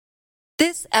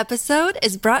This episode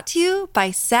is brought to you by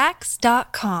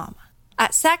Saks.com.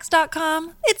 At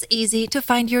Saks.com, it's easy to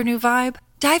find your new vibe.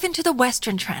 Dive into the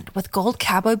Western trend with gold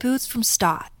cowboy boots from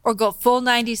Staud, or go full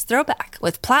 90s throwback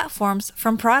with platforms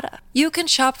from Prada. You can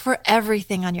shop for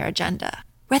everything on your agenda,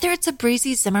 whether it's a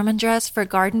breezy Zimmermann dress for a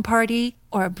garden party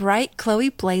or a bright Chloe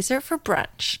blazer for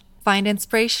brunch. Find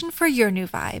inspiration for your new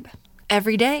vibe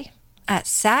every day at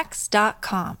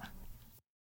Saks.com.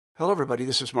 Hello, everybody.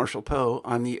 This is Marshall Poe.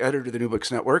 I'm the editor of the New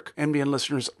Books Network. NBN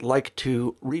listeners like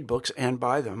to read books and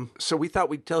buy them. So we thought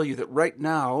we'd tell you that right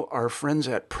now, our friends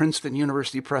at Princeton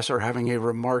University Press are having a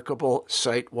remarkable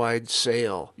site-wide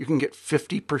sale. You can get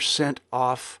 50%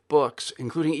 off books,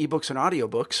 including ebooks and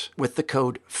audiobooks, with the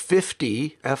code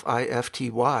 50,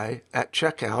 F-I-F-T-Y, at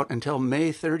checkout until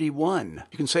May 31.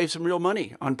 You can save some real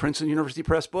money on Princeton University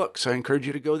Press books. I encourage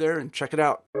you to go there and check it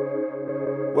out.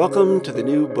 Welcome to the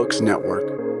New Books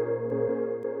Network.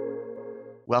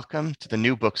 Welcome to the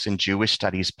New Books in Jewish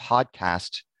Studies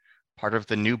podcast, part of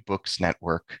the New Books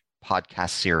Network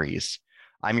podcast series.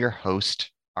 I'm your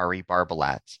host, Ari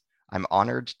Barbalat. I'm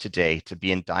honored today to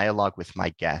be in dialogue with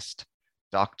my guest,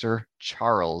 Dr.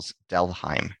 Charles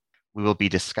Delheim. We will be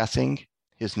discussing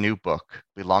his new book,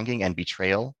 Belonging and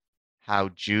Betrayal: How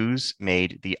Jews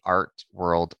Made the Art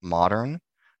World Modern,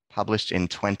 published in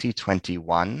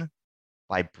 2021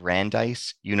 by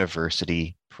Brandeis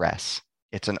University Press.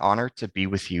 It's an honor to be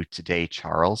with you today,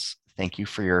 Charles. Thank you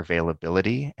for your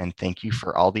availability, and thank you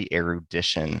for all the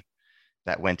erudition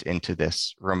that went into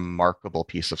this remarkable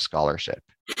piece of scholarship.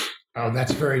 Oh,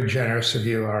 that's very generous of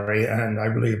you, Ari, and I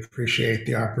really appreciate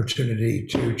the opportunity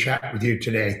to chat with you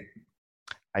today.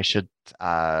 I should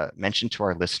mention to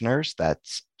our listeners that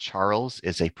Charles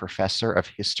is a professor of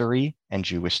history and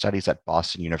Jewish studies at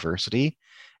Boston University,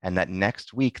 and that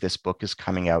next week this book is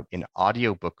coming out in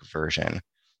audiobook version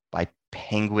by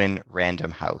Penguin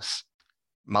Random House.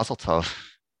 Mazel tov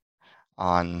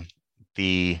on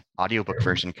the audiobook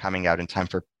version coming out in time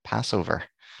for Passover.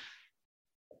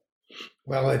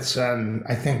 Well, it's,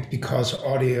 I think because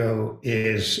audio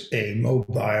is a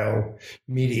mobile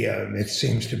medium, it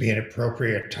seems to be an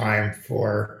appropriate time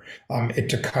for it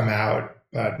to come out.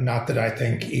 But not that I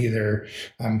think either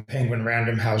Penguin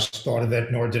Random House thought of it,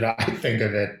 nor did I think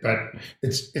of it, but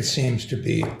it seems to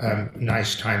be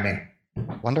nice timing.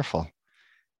 Wonderful.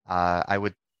 I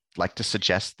would like to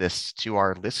suggest this to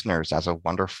our listeners as a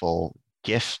wonderful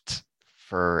gift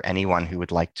for anyone who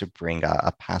would like to bring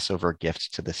a Passover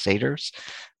gift to the Seders.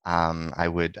 I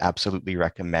would absolutely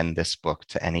recommend this book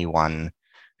to anyone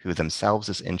who themselves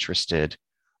is interested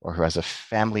or who has a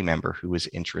family member who is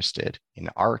interested in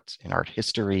art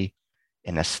history,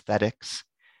 in aesthetics,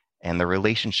 and the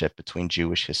relationship between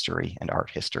Jewish history and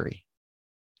art history.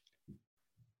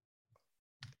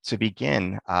 To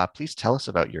begin, please tell us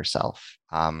about yourself.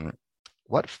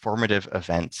 What formative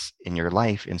events in your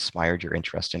life inspired your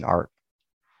interest in art?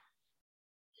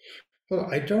 Well,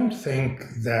 I don't think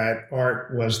that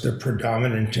art was the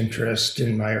predominant interest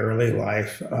in my early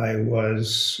life. I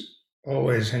was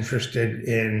always interested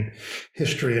in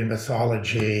history and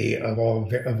mythology of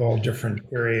all different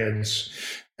periods.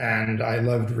 And I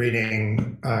loved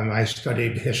reading. I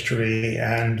studied history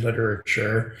and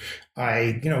literature.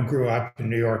 I, grew up in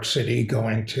New York City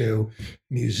going to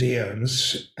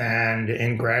museums, and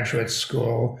in graduate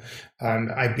school,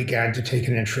 I began to take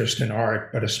an interest in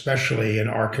art, but especially in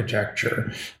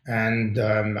architecture. And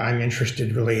I'm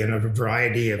interested really in a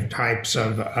variety of types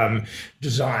of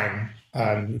design,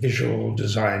 visual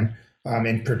design.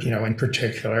 In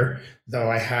particular,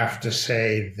 though I have to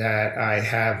say that I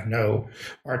have no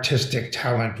artistic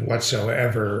talent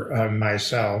whatsoever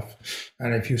myself.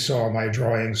 And if you saw my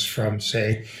drawings from,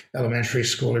 say, elementary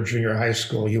school or junior high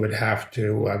school, you would have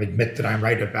to admit that I'm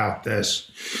right about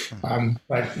this.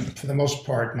 But for the most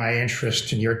part, my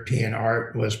interest in European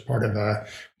art was part of a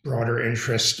broader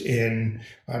interest in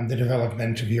the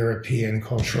development of European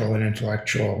cultural and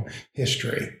intellectual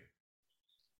history.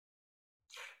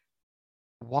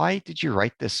 Why did you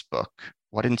write this book?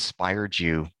 What inspired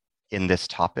you in this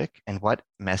topic, and what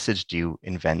message do you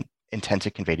intend to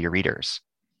convey to your readers?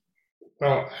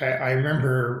 Well, I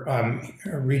remember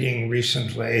reading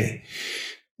recently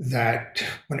that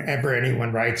whenever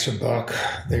anyone writes a book,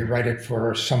 they write it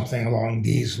for something along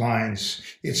these lines.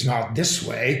 It's not this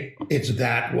way, it's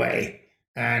that way.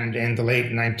 And in the late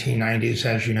 1990s,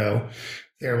 as you know,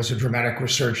 there was a dramatic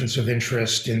resurgence of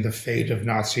interest in the fate of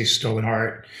Nazi stolen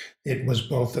art. It was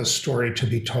both a story to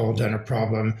be told and a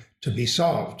problem to be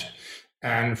solved.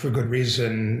 And for good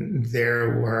reason.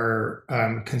 There were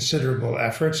considerable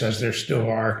efforts, as there still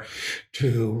are,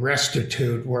 to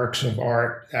restitute works of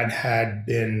art that had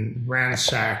been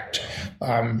ransacked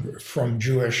from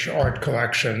Jewish art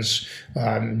collections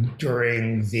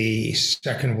during the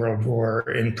Second World War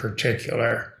in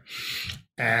particular.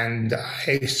 And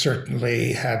I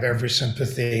certainly have every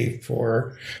sympathy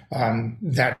for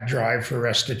that drive for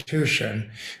restitution.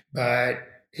 But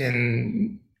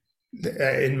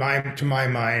to my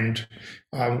mind,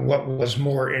 what was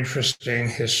more interesting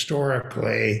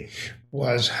historically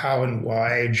was how and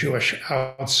why Jewish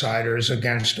outsiders,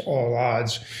 against all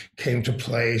odds, came to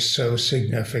play so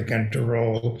significant a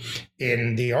role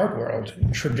in the art world.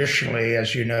 Traditionally,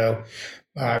 as you know,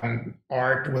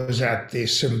 art was at the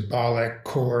symbolic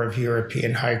core of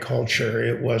European high culture.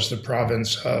 It was the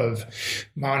province of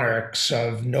monarchs,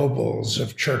 of nobles,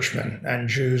 of churchmen, and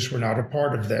Jews were not a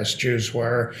part of this. Jews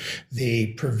were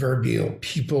the proverbial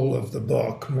people of the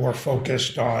book, more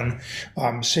focused on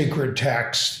sacred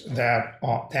texts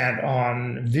than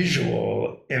on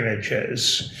visual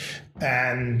images.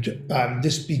 And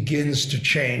this begins to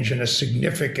change in a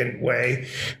significant way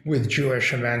with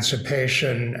Jewish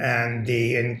emancipation and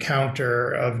the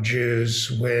encounter of Jews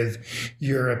with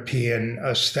European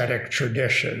aesthetic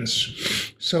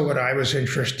traditions. So what I was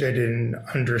interested in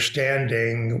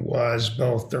understanding was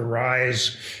both the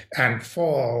rise and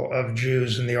fall of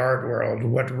Jews in the art world,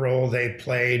 what role they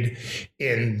played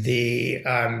in the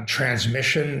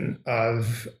transmission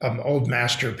of old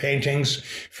master paintings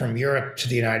from Europe to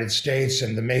the United States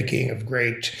and the making of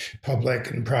great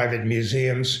public and private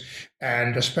museums,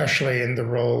 and especially in the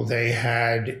role they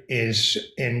had is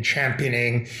in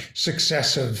championing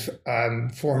successive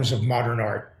forms of modern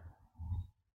art.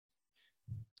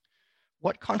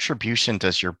 What contribution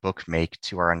does your book make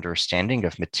to our understanding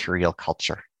of material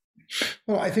culture?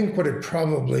 Well, I think what it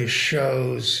probably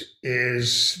shows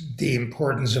is the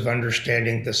importance of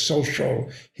understanding the social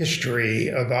history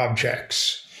of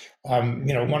objects.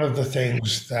 One of the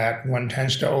things that one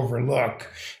tends to overlook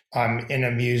in a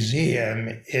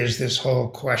museum is this whole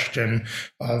question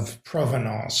of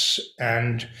provenance.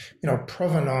 And,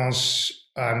 provenance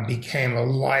became a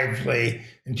lively,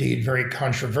 indeed very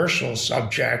controversial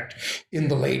subject in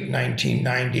the late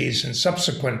 1990s and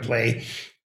subsequently,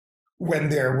 when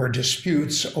there were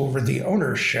disputes over the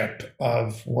ownership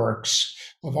of works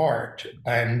of art.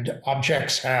 And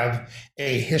objects have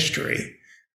a history,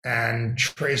 and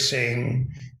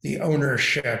tracing the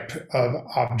ownership of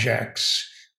objects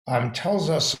tells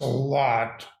us a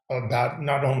lot about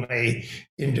not only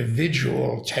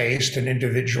individual taste and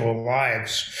individual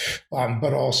lives,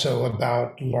 but also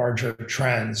about larger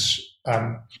trends.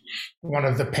 One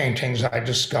of the paintings I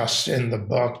discuss in the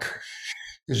book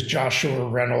is Joshua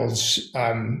Reynolds'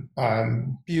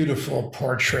 beautiful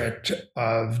portrait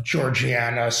of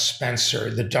Georgiana Spencer,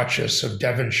 the Duchess of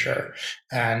Devonshire,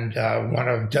 and one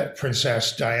of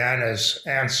Princess Diana's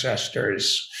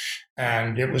ancestors.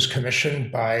 And it was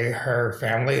commissioned by her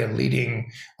family, a leading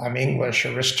English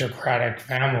aristocratic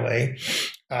family.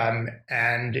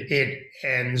 And it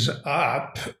ends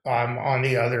up on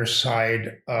the other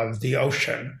side of the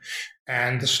ocean.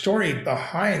 And the story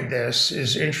behind this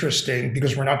is interesting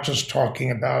because we're not just talking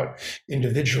about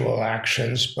individual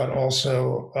actions, but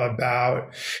also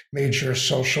about major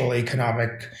social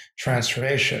economic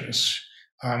transformations.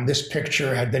 This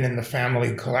picture had been in the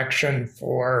family collection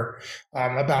for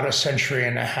about a century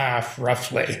and a half,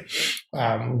 roughly,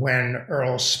 when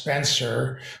Earl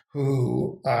Spencer,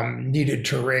 who needed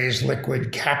to raise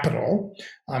liquid capital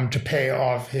to pay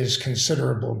off his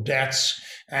considerable debts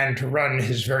and to run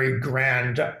his very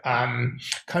grand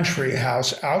country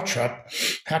house, Altrop,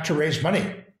 had to raise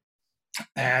money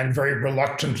and very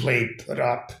reluctantly put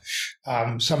up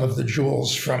some of the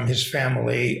jewels from his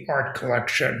family art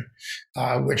collection,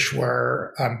 which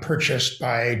were purchased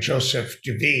by Joseph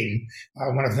Duveen,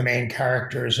 one of the main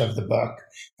characters of the book,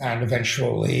 and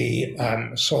eventually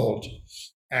sold.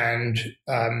 And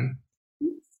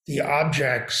the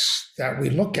objects that we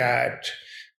look at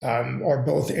are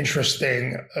both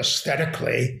interesting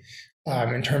aesthetically,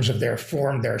 in terms of their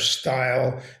form, their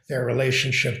style, their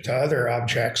relationship to other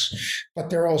objects, but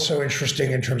they're also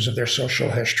interesting in terms of their social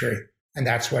history. And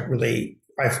that's what really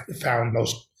I found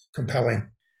most compelling.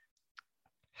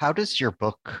 How does your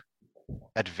book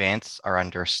advance our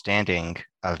understanding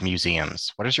of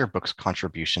museums? What is your book's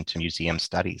contribution to museum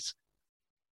studies?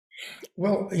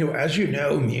 Well, as you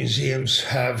know, museums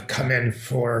have come in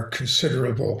for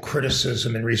considerable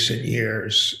criticism in recent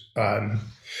years.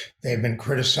 They've been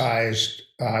criticized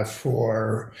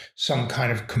for some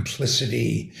kind of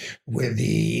complicity with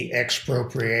the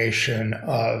expropriation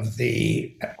of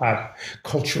the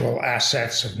cultural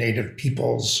assets of Native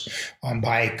peoples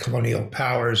by colonial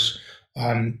powers.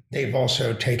 They've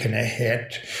also taken a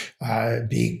hit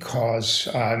because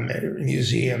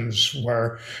museums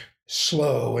were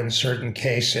slow in certain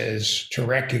cases to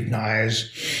recognize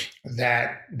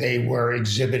that they were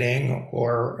exhibiting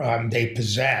or they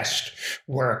possessed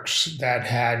works that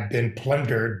had been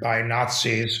plundered by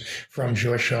Nazis from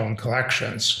Jewish-owned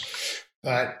collections.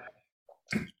 But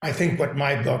I think what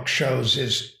my book shows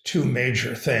is two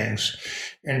major things.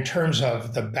 In terms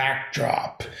of the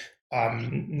backdrop,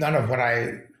 none of what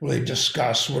I really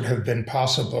discuss would have been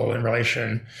possible in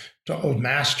relation to Old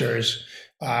Masters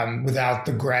without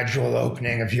the gradual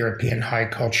opening of European high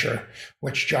culture,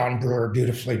 which John Brewer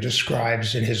beautifully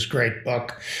describes in his great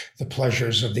book, The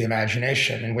Pleasures of the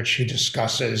Imagination, in which he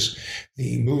discusses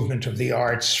the movement of the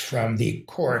arts from the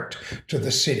court to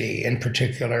the city, in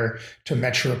particular to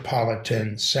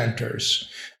metropolitan centers.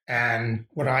 And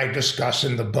what I discuss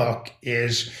in the book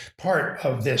is part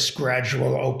of this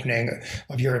gradual opening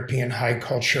of European high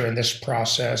culture and this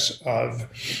process of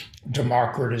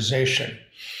democratization.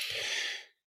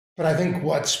 But I think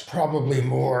what's probably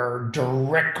more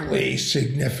directly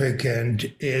significant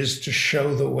is to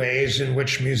show the ways in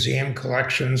which museum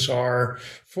collections are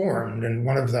formed. And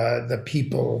one of the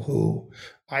people who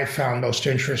I found most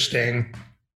interesting,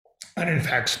 and in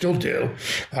fact still do,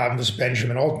 was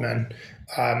Benjamin Altman.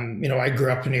 I grew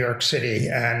up in New York City,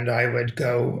 and I would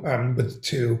go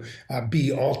to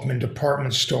B. Altman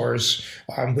department stores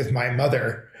with my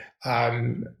mother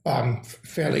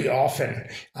fairly often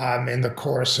in the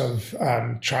course of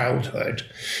childhood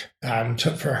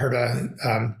for her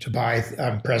to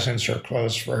buy presents or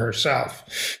clothes for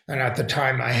herself. And at the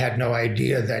time, I had no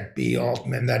idea that B.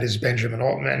 Altman, that is Benjamin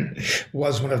Altman,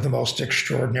 was one of the most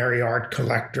extraordinary art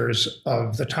collectors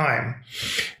of the time.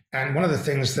 And one of the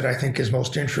things that I think is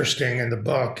most interesting in the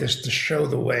book is to show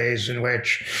the ways in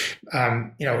which,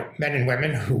 men and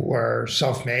women who were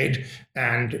self-made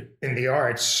and in the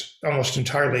arts almost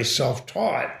entirely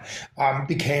self-taught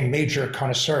became major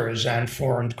connoisseurs and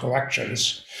formed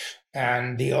collections.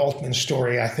 And the Altman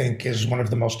story, I think, is one of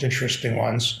the most interesting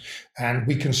ones. And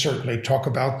we can certainly talk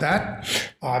about that.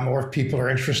 Or if people are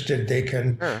interested, they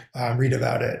can read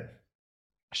about it.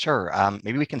 Sure.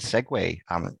 Maybe we can segue.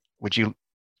 Would you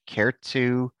care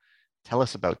to tell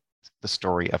us about the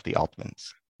story of the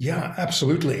Altmans? Yeah,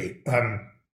 absolutely.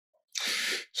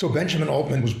 So Benjamin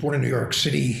Altman was born in New York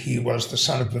City. He was the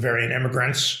son of Bavarian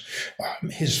immigrants.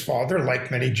 His father,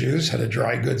 like many Jews, had a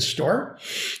dry goods store,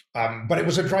 but it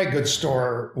was a dry goods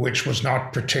store which was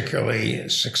not particularly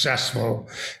successful.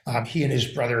 He and his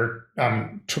brother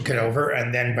took it over,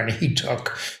 and then when he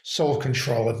took sole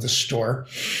control of the store,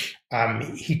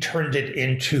 he turned it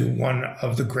into one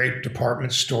of the great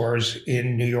department stores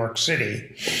in New York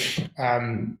City.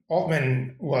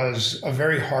 Altman was a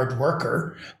very hard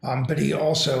worker, but he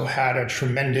also had a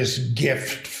tremendous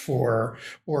gift for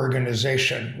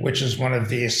organization, which is one of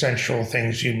the essential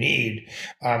things you need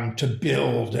to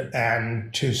build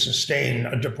and to sustain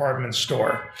a department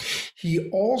store. He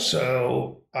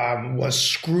also was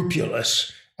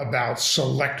scrupulous about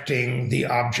selecting the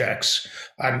objects.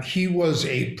 He was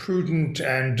a prudent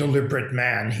and deliberate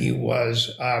man. He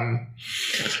was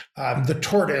the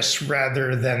tortoise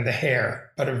rather than the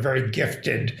hare, but a very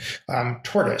gifted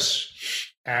tortoise.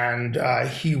 And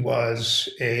he was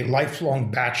a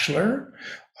lifelong bachelor.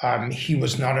 He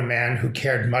was not a man who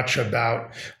cared much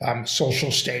about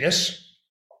social status.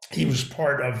 He was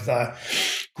part of the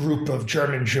group of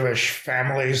German Jewish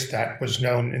families that was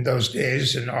known in those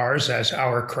days and ours as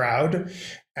Our Crowd,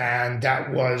 and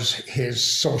that was his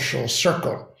social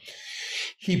circle.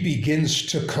 He begins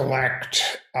to collect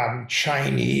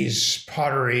Chinese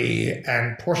pottery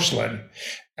and porcelain,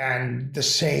 and the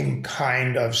same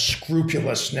kind of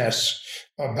scrupulousness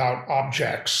about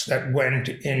objects that went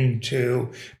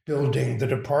into building the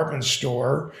department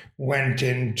store went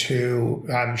into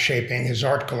shaping his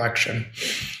art collection.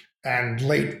 And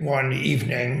late one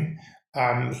evening,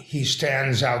 he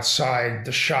stands outside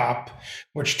the shop,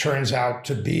 which turns out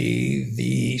to be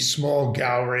the small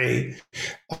gallery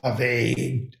of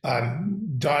a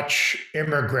Dutch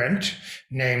immigrant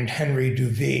named Henry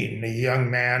Duveen, a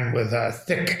young man with a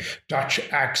thick Dutch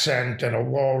accent and a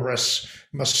walrus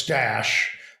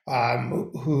mustache.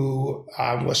 who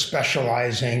was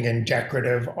specializing in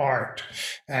decorative art.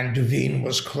 And Duveen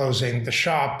was closing the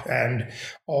shop, and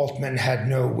Altman had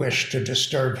no wish to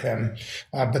disturb him.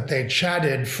 But they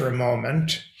chatted for a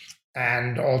moment,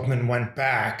 and Altman went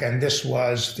back. And this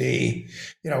was the,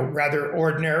 rather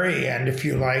ordinary and, if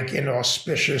you like,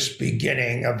 inauspicious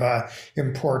beginning of an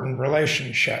important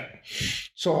relationship.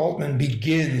 So Altman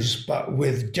begins but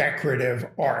with decorative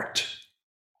art.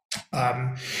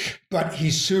 But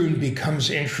he soon becomes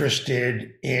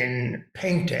interested in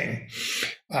painting.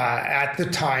 At the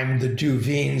time, the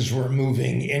Duveens were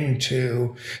moving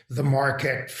into the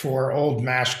market for old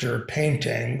master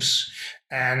paintings,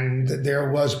 and there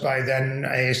was by then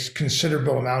a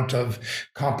considerable amount of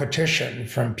competition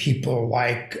from people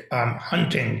like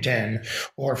Huntington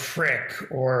or Frick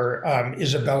or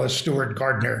Isabella Stewart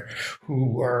Gardner,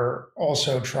 who were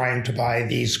also trying to buy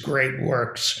these great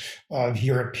works of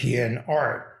European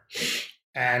art.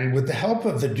 And with the help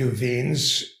of the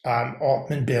Duveens,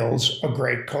 Altman builds a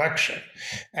great collection.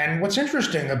 And what's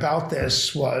interesting about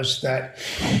this was that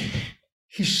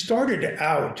he started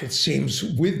out, it seems,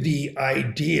 with the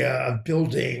idea of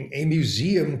building a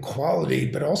museum quality,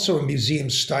 but also a museum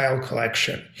style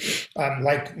collection.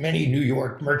 Like many New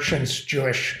York merchants,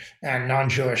 Jewish and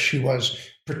non-Jewish, he was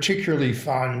particularly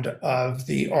fond of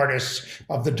the artists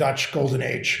of the Dutch Golden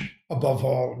Age, above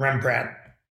all Rembrandt.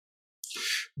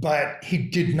 But he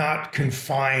did not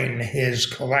confine his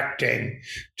collecting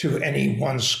to any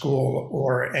one school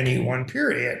or any one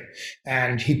period.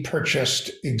 And he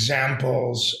purchased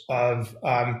examples of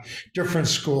different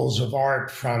schools of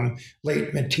art from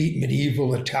late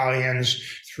medieval Italians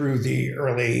through the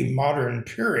early modern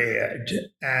period.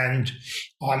 And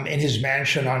in his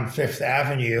mansion on Fifth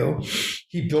Avenue,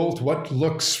 he built what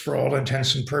looks, for all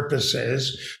intents and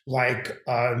purposes, like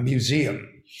a museum.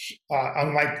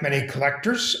 Unlike many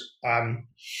collectors,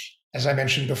 as I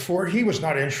mentioned before, he was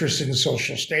not interested in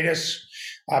social status.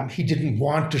 He didn't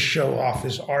want to show off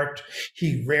his art.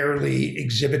 He rarely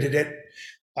exhibited it.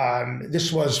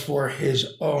 This was for his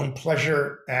own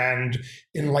pleasure and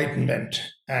enlightenment.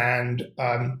 And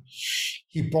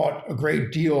he bought a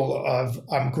great deal of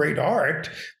great art,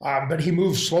 but he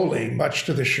moved slowly, much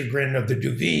to the chagrin of the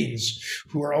Duveens,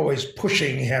 who were always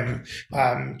pushing him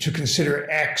to consider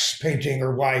X painting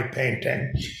or Y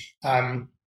painting.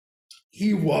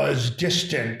 He was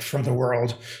distant from the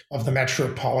world of the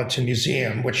Metropolitan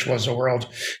Museum, which was a world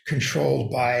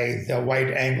controlled by the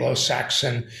white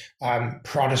Anglo-Saxon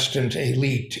Protestant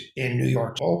elite in New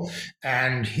York.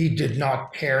 And he did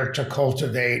not care to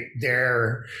cultivate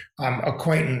their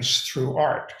acquaintance through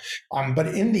art. But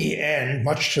in the end,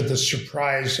 much to the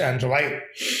surprise and delight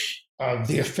of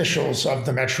the officials of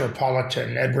the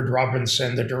Metropolitan, Edward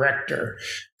Robinson, the director,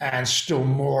 and still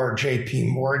more, J.P.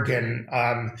 Morgan,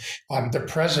 the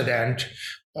president,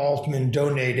 Altman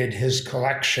donated his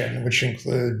collection, which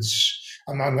includes,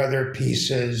 among other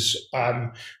pieces,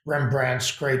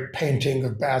 Rembrandt's great painting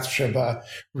of Bathsheba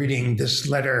reading this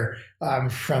letter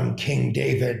from King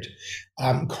David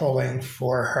calling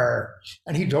for her.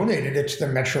 And he donated it to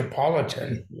the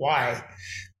Metropolitan. Why?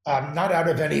 Not out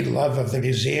of any love of the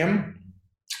museum,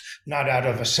 not out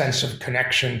of a sense of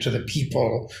connection to the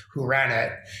people who ran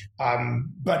it,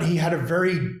 but he had a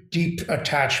very deep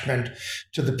attachment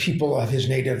to the people of his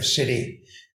native city.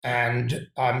 And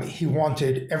he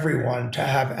wanted everyone to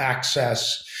have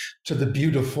access to the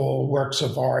beautiful works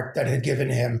of art that had given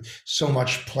him so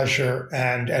much pleasure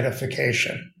and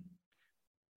edification.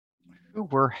 Who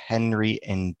were Henry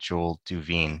and Joel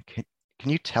Duveen? Can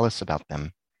you tell us about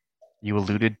them? You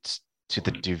alluded to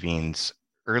the Duveens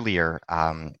earlier.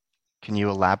 Can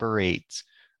you elaborate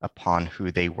upon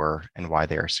who they were and why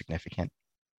they are significant?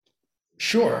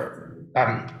 Sure.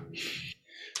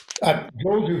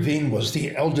 Joel Duveen was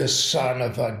the eldest son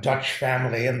of a Dutch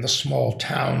family in the small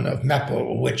town of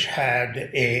Meppel, which had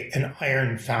an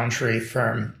iron foundry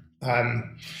firm.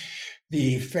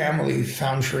 The family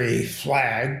foundry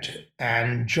flagged,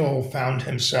 and Joel found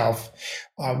himself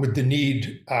with the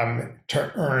need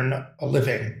to earn a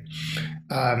living.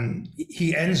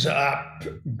 He ends up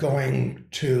going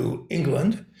to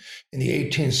England in the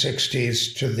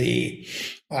 1860s to the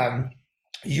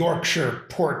Yorkshire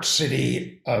port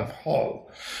city of Hull,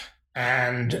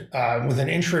 and with an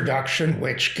introduction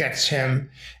which gets him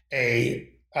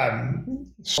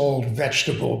sold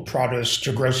vegetable produce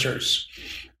to grocers.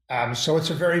 So it's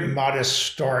a very modest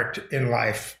start in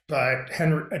life, but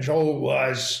Joel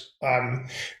was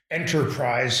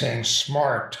enterprising,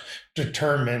 smart,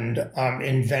 determined,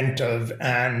 inventive,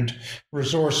 and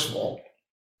resourceful.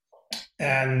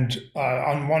 And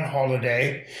on one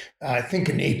holiday, I think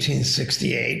in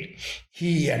 1868,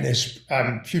 he and his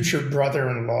future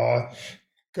brother-in-law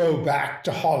go back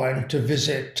to Holland to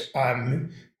visit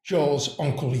Joel's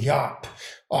uncle Jaap,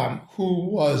 who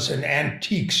was an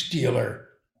antiques dealer.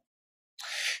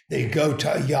 They go to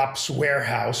Jaap's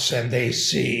warehouse and they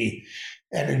see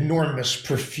an enormous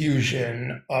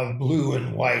profusion of blue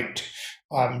and white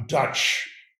Dutch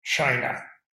china,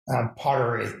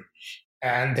 pottery.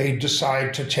 And they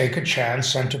decide to take a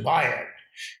chance and to buy it.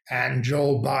 And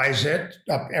Joel buys it,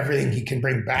 up everything he can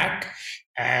bring back,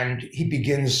 and he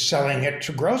begins selling it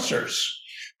to grocers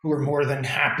who are more than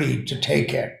happy to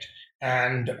take it.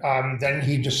 And then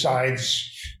he decides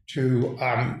to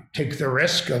take the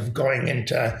risk of going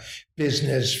into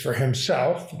business for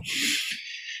himself.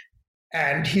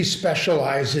 And he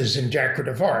specializes in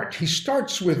decorative art. He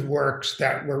starts with works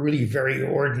that were really very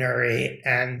ordinary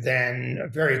and then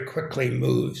very quickly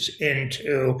moves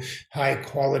into high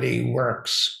quality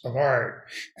works of art.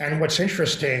 And what's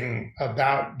interesting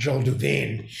about Joel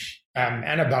Duveen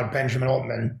and about Benjamin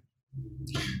Altman,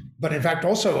 but in fact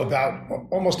also about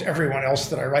almost everyone else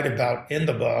that I write about in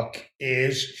the book,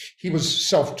 is he was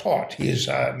self-taught. He is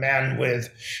a man with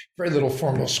very little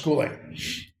formal schooling.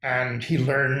 And he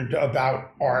learned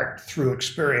about art through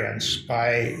experience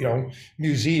by,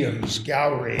 museums,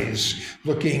 galleries,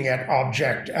 looking at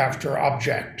object after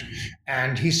object.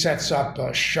 And he sets up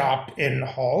a shop in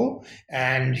Hull,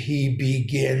 and he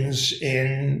begins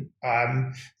in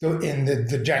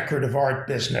the decorative art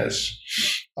business.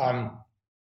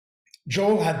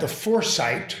 Joel had the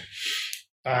foresight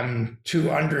to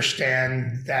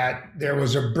understand that there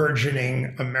was a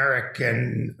burgeoning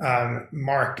American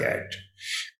market.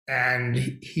 And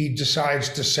he decides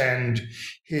to send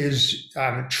his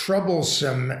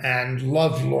troublesome and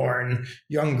lovelorn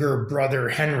younger brother,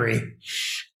 Henry,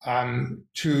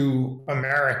 to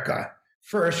America,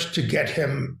 first to get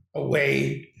him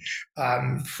away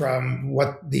from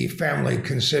what the family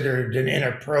considered an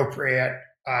inappropriate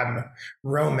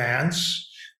romance,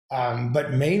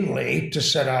 but mainly to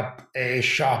set up a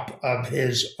shop of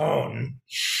his own.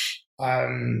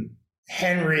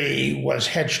 Henry was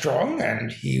headstrong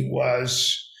and he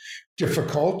was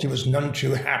difficult. He was none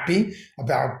too happy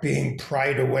about being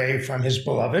pried away from his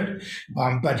beloved,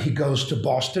 but he goes to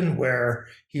Boston where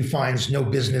he finds no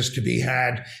business to be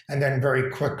had, and then very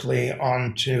quickly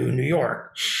on to New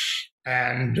York.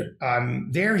 And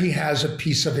there he has a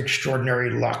piece of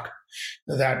extraordinary luck,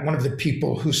 that one of the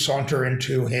people who saunter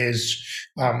into his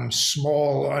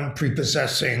small,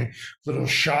 unprepossessing little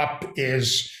shop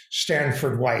is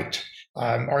Stanford White,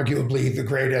 arguably the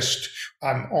greatest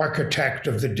architect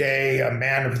of the day, a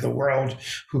man of the world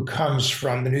who comes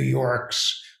from the New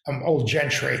York's old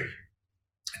gentry,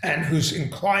 and whose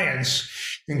clients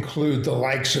include the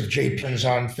likes of J.P.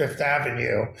 on Fifth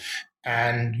Avenue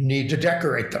and need to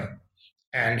decorate them.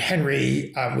 And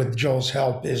Henry, with Joel's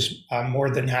help, is more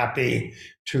than happy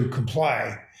to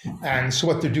comply. And so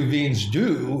what the Duveens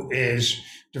do is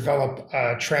develop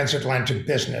a transatlantic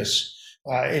business.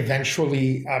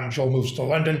 Eventually, Joel moves to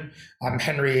London.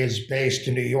 Henry is based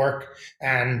in New York,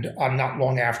 and not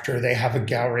long after, they have a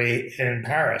gallery in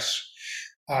Paris.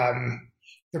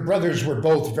 The brothers were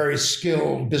both very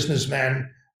skilled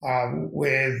businessmen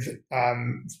with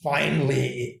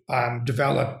finely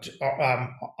developed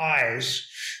eyes,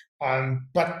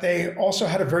 but they also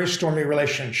had a very stormy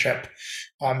relationship.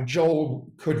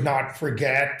 Joel could not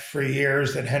forget for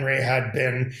years that Henry had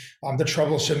been the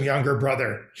troublesome younger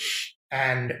brother.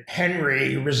 And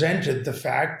Henry resented the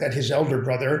fact that his elder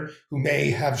brother, who may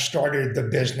have started the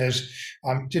business,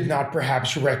 did not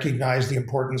perhaps recognize the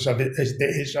importance of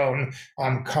his own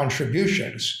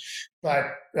contributions. But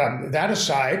that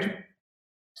aside,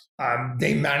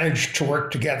 they managed to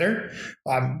work together,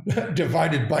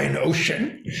 divided by an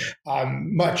ocean,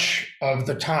 much of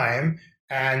the time.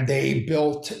 And they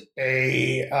built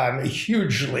a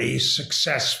hugely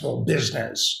successful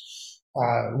business,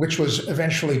 which was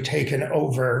eventually taken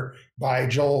over by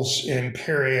Joel's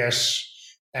imperious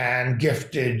and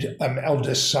gifted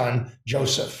eldest son,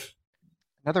 Joseph.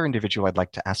 Another individual I'd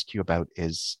like to ask you about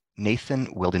is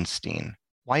Nathan Wildenstein.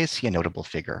 Why is he a notable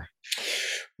figure?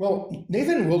 Well,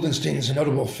 Nathan Wildenstein is a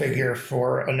notable figure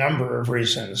for a number of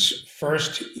reasons.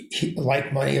 First,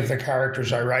 like many of the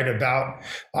characters I write about,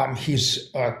 he's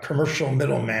a commercial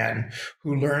middleman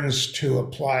who learns to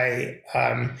apply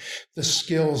the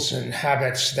skills and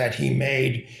habits that he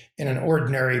made in an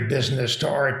ordinary business to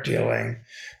art dealing.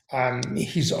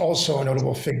 He's also a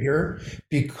notable figure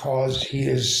because he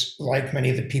is, like many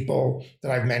of the people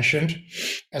that I've mentioned,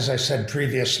 as I said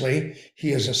previously,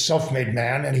 he is a self-made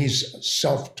man and he's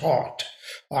self-taught.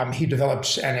 He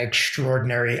develops an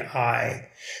extraordinary eye.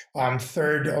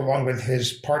 Third, along with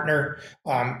his partner,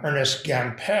 Ernest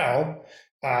Gampel,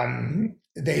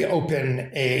 they open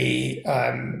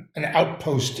an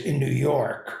outpost in New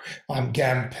York,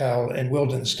 Gampel and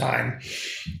Wildenstein.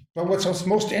 But what's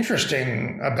most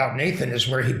interesting about Nathan is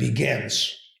where he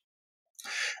begins.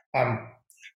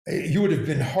 You would have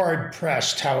been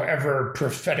hard-pressed, however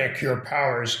prophetic your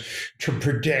powers, to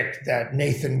predict that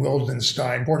Nathan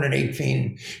Wildenstein, born in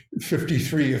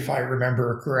 1853, if I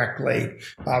remember correctly,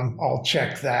 I'll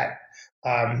check that,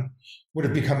 would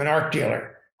have become an art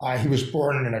dealer. He was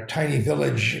born in a tiny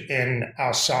village in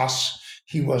Alsace.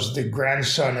 He was the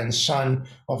grandson and son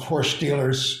of horse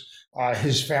dealers.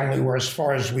 His family were, as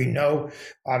far as we know,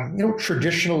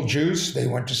 traditional Jews. They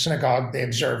went to synagogue, they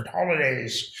observed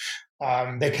holidays,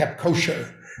 they kept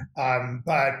kosher,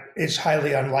 but it's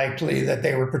highly unlikely that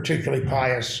they were particularly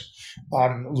pious,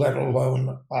 let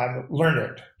alone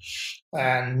learned.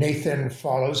 And Nathan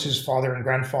follows his father and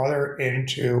grandfather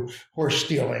into horse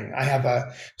dealing. I have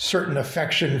a certain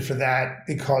affection for that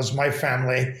because my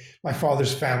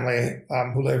father's family,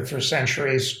 who lived for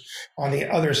centuries on the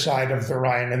other side of the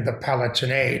Rhine in the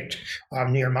Palatinate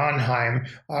near Mannheim,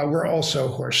 were also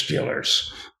horse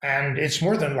dealers. And it's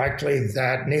more than likely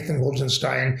that Nathan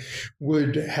Wildenstein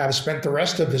would have spent the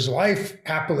rest of his life,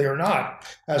 happily or not,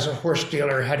 as a horse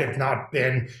dealer had it not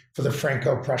been for the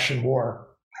Franco-Prussian War.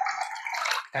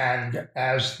 And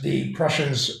as the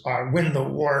Prussians win the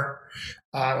war,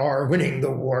 or winning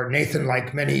the war, Nathan,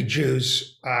 like many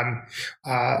Jews,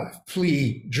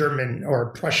 flee German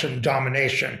or Prussian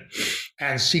domination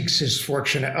and seeks his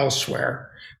fortune elsewhere.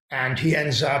 And he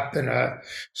ends up in a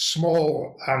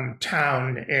small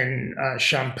town in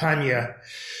Champagne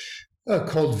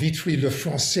called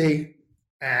Vitry-le-Français.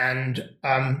 And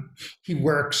he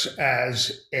works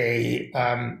as a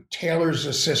tailor's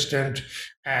assistant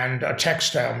and a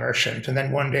textile merchant. And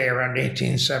then one day around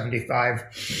 1875,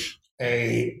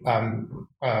 a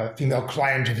female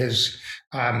client of his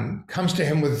comes to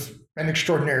him with an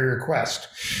extraordinary request.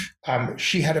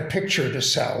 She had a picture to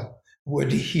sell.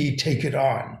 Would he take it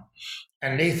on?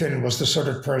 And Nathan was the sort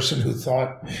of person who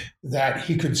thought that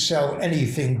he could sell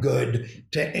anything good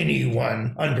to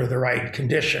anyone under the right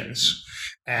conditions.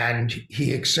 And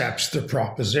he accepts the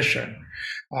proposition.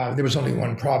 There was only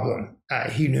one problem.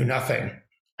 He knew nothing,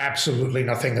 absolutely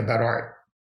nothing about art.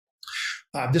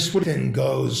 This then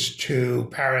goes to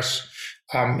Paris.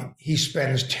 He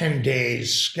spends 10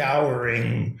 days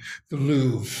scouring the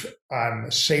Louvre,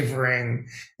 savoring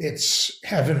its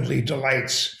heavenly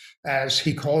delights, as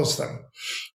he calls them.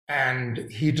 And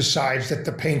he decides that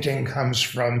the painting comes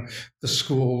from the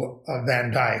school of Van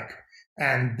Dyck.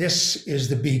 And this is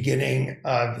the beginning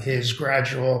of his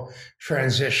gradual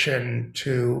transition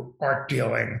to art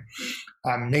dealing.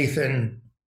 Nathan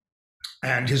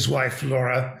and his wife,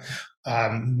 Laura,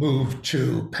 moved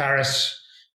to Paris,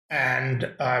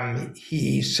 and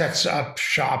he sets up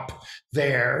shop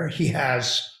there. He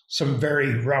has some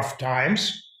very rough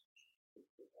times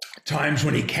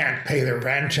when he can't pay the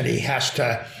rent and he has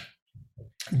to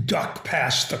duck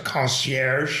past the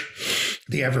concierge,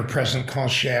 the ever-present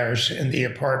concierge in the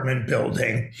apartment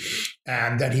building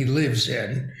that he lives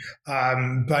in.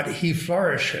 But he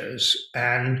flourishes.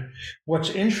 And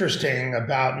what's interesting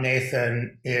about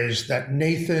Nathan is that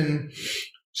Nathan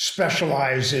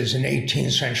specializes in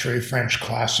 18th century French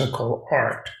classical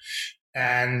art.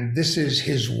 And this is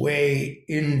his way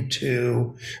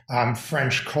into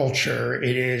French culture.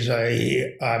 It is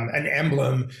an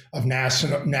emblem of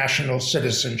national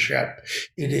citizenship.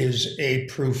 It is a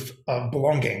proof of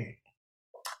belonging.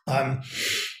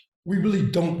 We really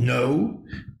don't know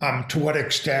to what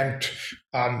extent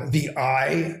the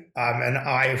eye, an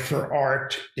eye for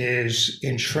art, is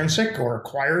intrinsic or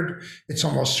acquired. It's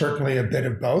almost certainly a bit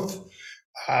of both.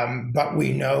 But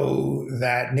we know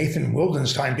that Nathan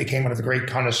Wildenstein became one of the great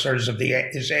connoisseurs of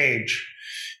his age.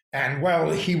 And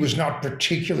while he was not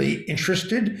particularly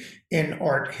interested in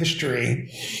art history,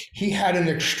 he had an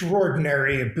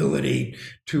extraordinary ability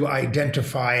to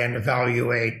identify and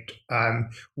evaluate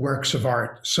works of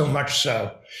art, so much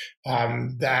so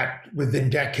that within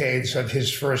decades of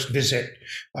his first visit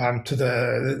to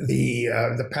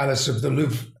the Palace of the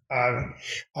Louvre,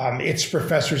 its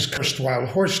professors cursed wild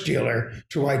horse dealer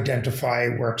to identify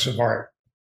works of art.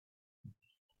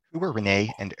 Who were René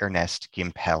and Ernest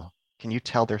Gimpel? Can you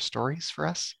tell their stories for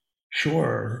us?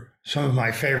 Sure. Some of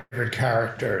my favorite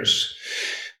characters.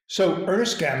 So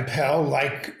Ernest Gimpel,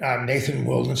 like Nathan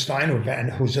Wildenstein,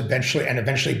 who's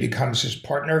eventually becomes his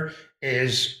partner,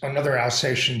 is another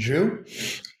Alsatian Jew.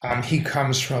 He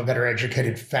comes from a better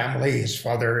educated family. His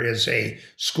father is a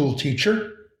school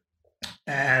teacher.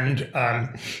 And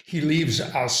he leaves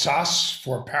Alsace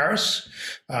for Paris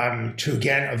to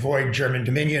again avoid German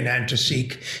dominion and to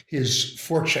seek his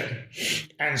fortune.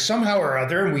 And somehow or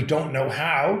other, we don't know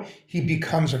how, he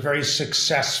becomes a very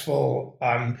successful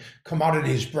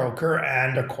commodities broker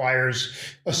and acquires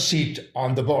a seat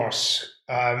on the Bourse.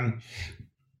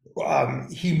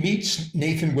 He meets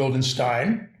Nathan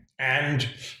Wildenstein, and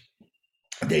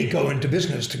they go into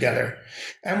business together.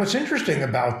 And what's interesting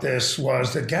about this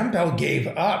was that Gambell gave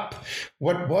up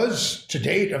what was to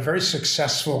date a very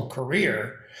successful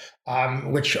career,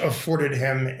 which afforded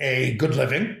him a good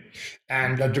living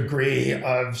and a degree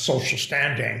of social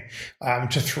standing,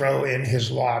 to throw in his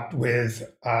lot with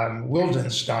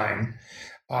Wildenstein.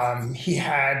 He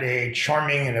had a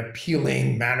charming and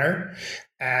appealing manner,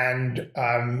 and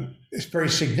very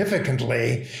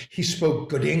significantly, he spoke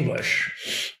good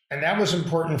English. And that was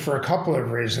important for a couple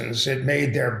of reasons. It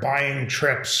made their buying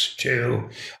trips to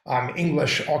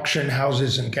English auction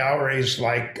houses and galleries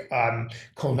like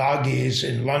Colnaghi's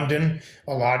in London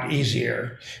a lot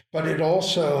easier. But it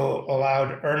also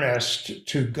allowed Ernest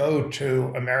to go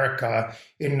to America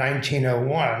in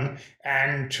 1901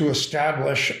 and to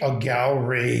establish a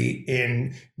gallery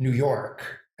in New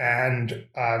York. And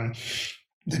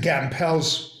the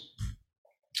Gambells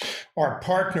are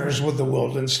partners with the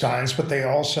Wildensteins, but they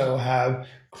also have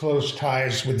close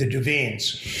ties with the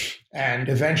Duvines, and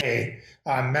eventually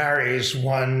marries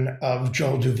one of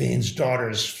Joel Duvine's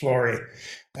daughters, Florrie.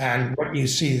 And what you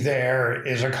see there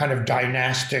is a kind of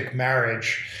dynastic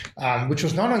marriage, which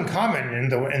was not uncommon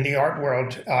in the art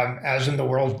world, as in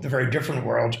the very different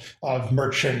world of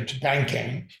merchant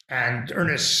banking. And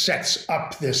Ernest sets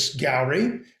up this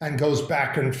gallery and goes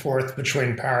back and forth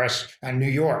between Paris and New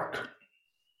York.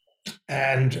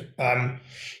 And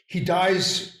he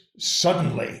dies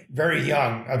suddenly, very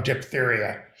young, of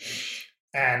diphtheria.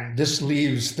 And this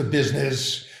leaves the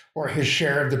business, or his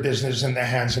share of the business, in the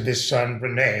hands of his son,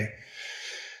 René.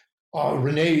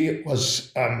 René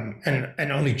was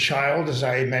an only child, as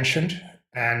I mentioned,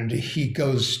 and he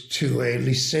goes to a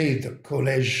lycée, the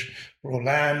Collège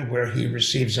Rollin, where he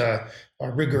receives a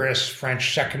rigorous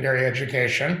French secondary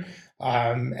education.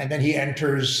 And then he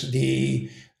enters the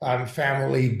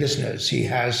family business. He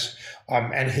has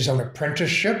and his own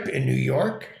apprenticeship in New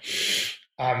York.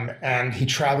 And he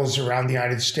travels around the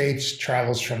United States,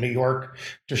 travels from New York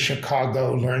to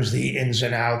Chicago, learns the ins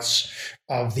and outs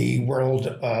of the world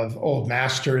of old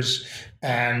masters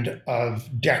and of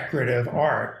decorative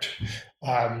art.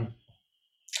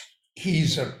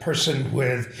 He's a person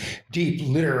with deep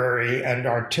literary and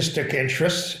artistic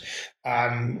interests.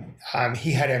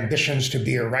 He had ambitions to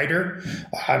be a writer.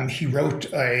 He wrote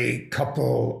a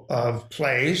couple of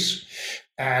plays,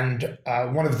 and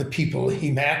one of the people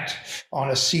he met on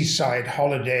a seaside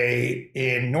holiday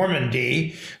in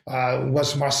Normandy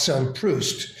was Marcel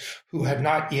Proust, who had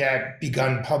not yet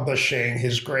begun publishing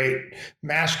his great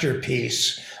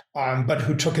masterpiece, but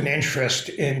who took an interest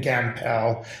in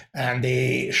Gambell, and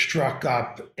they struck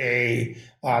up a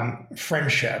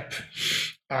friendship.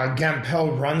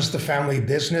 Gambell runs the family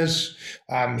business.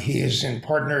 He is in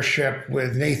partnership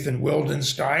with Nathan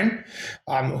Wildenstein,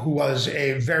 who was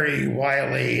a very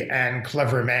wily and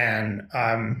clever man,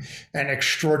 an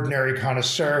extraordinary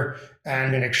connoisseur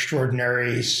and an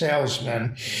extraordinary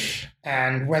salesman.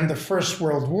 And when the First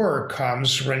World War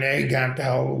comes, René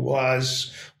Gambell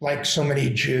was, like so many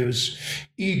Jews,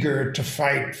 eager to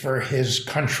fight for his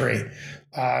country.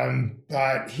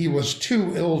 But he was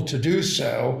too ill to do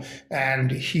so,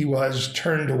 and he was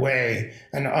turned away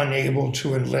and unable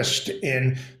to enlist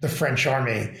in the French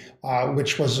army,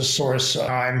 which was a source of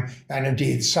time, and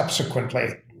indeed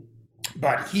subsequently.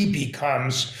 But he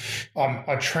becomes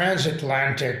a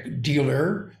transatlantic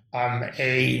dealer, an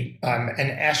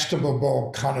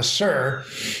estimable connoisseur,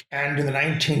 and in the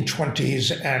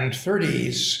 1920s and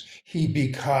 30s, he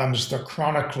becomes the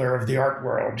chronicler of the art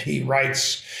world. He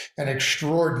writes an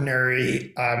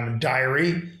extraordinary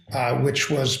diary, which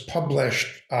was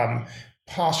published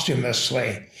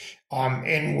posthumously,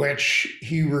 in which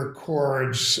he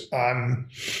records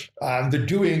the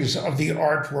doings of the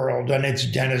art world and its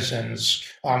denizens,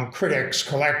 critics,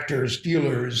 collectors,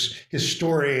 dealers,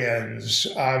 historians,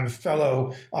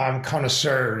 fellow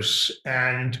connoisseurs.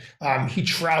 And he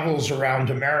travels around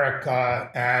America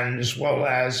and as well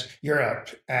as Europe.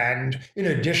 And in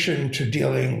addition to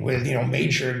dealing with,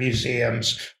 major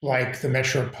museums like the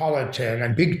Metropolitan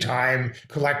and big-time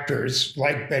collectors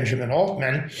like Benjamin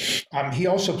Altman, he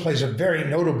also plays a very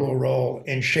notable role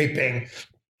in shaping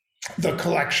the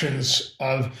collections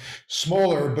of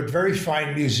smaller but very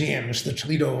fine museums, the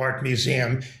Toledo Art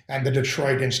Museum and the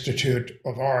Detroit Institute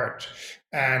of Art.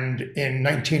 And in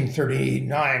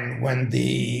 1939, when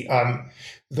the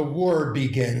war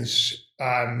begins,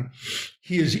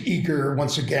 he is eager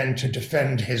once again to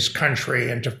defend his country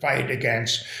and to fight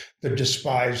against the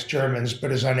despised Germans,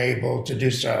 but is unable to do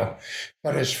so.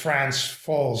 But as France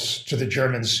falls to the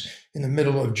Germans in the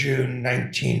middle of June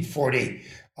 1940,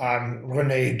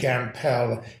 René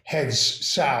Gampel heads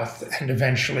south and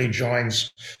eventually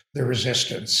joins the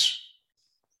resistance.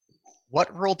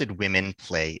 What role did women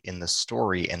play in the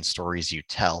story and stories you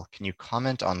tell? Can you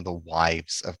comment on the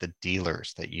wives of the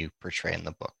dealers that you portray in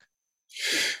the book?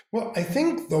 Well, I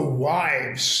think the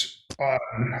wives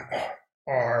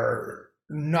are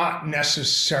not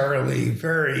necessarily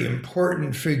very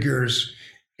important figures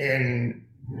in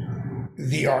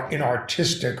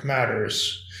artistic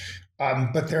matters,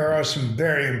 but there are some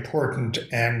very important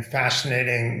and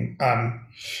fascinating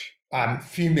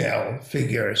female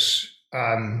figures.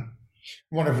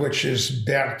 One of which is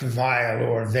Berthe Weil,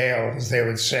 or Veil, as they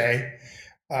would say,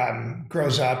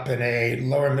 grows up in a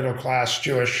lower middle class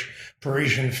Jewish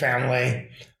Parisian family.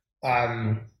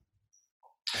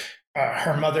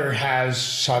 Her mother has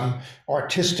some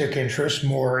artistic interest,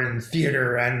 more in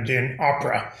theater and in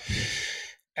opera.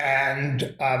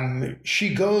 And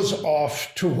she goes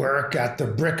off to work at the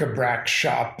bric-a-brac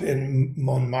shop in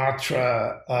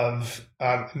Montmartre of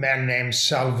a man named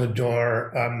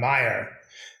Salvador Meyer.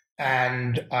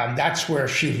 And that's where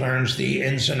she learns the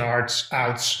ins and outs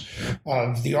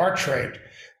of the art trade.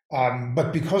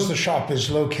 But because the shop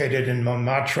is located in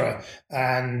Montmartre,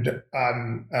 and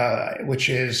which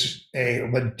is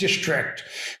a district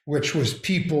which was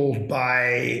peopled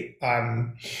by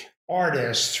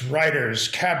artists, writers,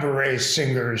 cabaret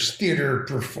singers, theater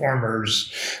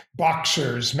performers,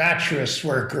 boxers, mattress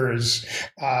workers,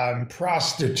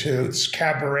 prostitutes,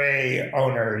 cabaret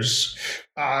owners.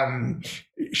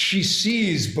 She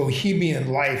sees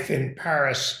bohemian life in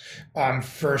Paris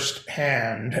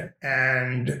firsthand,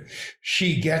 and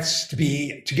she gets to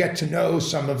get to know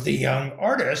some of the young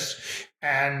artists.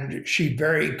 And she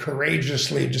very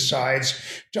courageously decides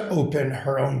to open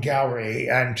her own gallery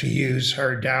and to use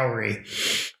her dowry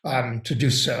to do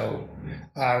so.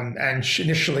 And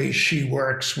initially, she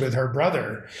works with her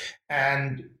brother.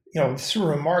 And it's a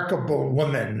remarkable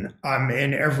woman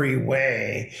in every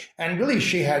way. And really,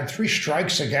 she had three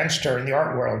strikes against her in the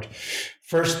art world.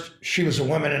 First, she was a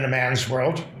woman in a man's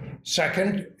world.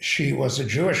 Second, she was a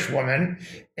Jewish woman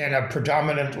in a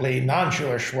predominantly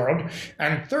non-Jewish world.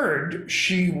 And third,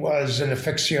 she was an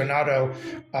aficionado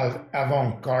of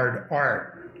avant-garde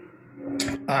art.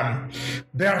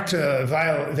 Berthe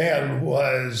Weil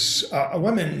was a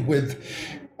woman with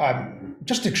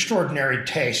just extraordinary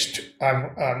taste.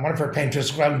 One of her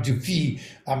painters, Raoul Dupy,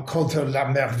 called her La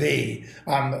Merveille,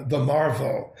 the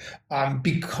marvel,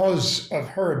 because of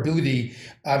her ability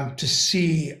to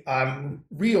see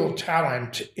real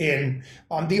talent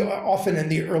often in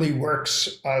the early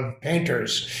works of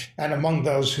painters, and among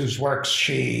those whose works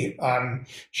she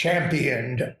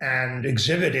championed and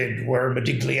exhibited were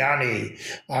Modigliani,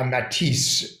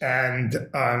 Matisse, and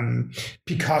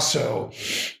Picasso.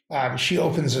 She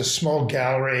opens a small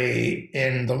gallery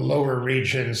in the lower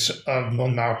regions of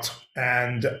Montmartre,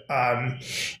 and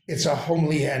it's a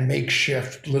homely and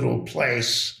makeshift little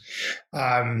place.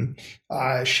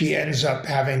 She ends up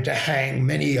having to hang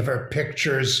many of her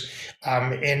pictures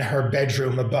in her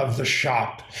bedroom above the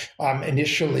shop,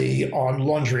 initially on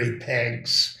laundry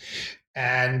pegs.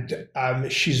 And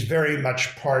she's very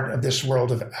much part of this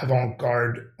world of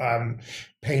avant-garde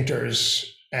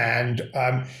painters. And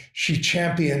she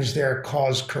champions their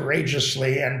cause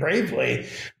courageously and bravely,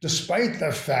 despite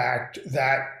the fact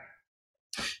that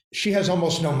she has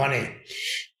almost no money.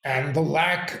 And the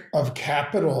lack of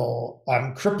capital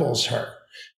cripples her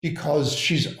because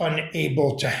she's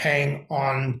unable to hang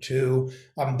on to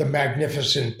the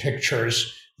magnificent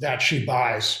pictures that she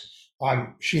buys.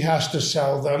 She has to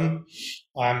sell them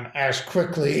as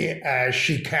quickly as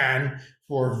she can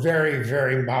for very,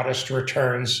 very modest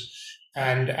returns.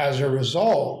 And as a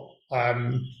result,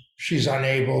 she's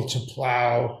unable to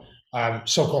plow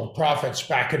so-called profits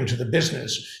back into the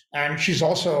business. And she's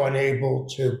also unable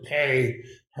to pay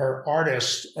her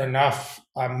artists enough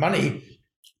money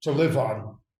to live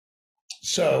on.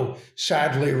 So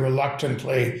sadly,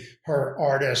 reluctantly, her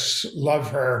artists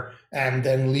love her and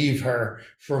then leave her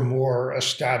for more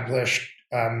established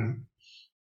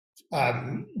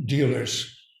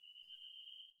dealers.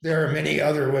 There are many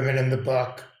other women in the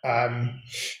book.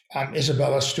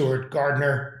 Isabella Stewart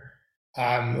Gardner,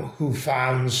 who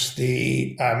founds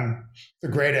the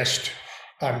greatest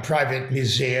private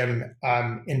museum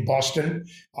in Boston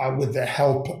with the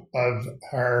help of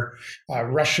her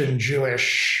Russian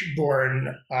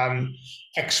Jewish-born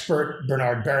expert,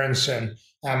 Bernard Berenson.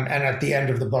 And at the end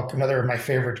of the book, another of my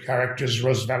favorite characters,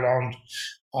 Rose Valland,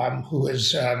 who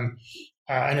is an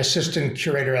assistant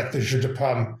curator at the Jeu de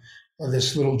Paume,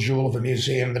 this little jewel of a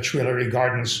museum, the Tuileries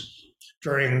Gardens,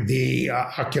 during the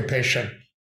occupation,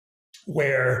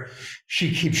 where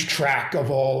she keeps track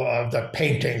of all of the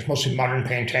paintings, mostly modern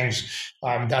paintings,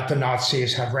 that the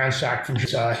Nazis have ransacked, from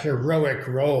a heroic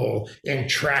role in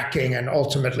tracking and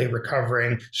ultimately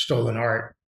recovering stolen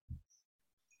art.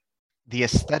 The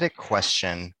aesthetic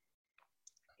question,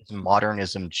 is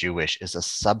modernism Jewish, is a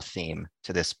sub-theme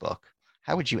to this book.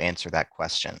 How would you answer that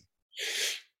question?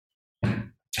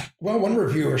 Well, one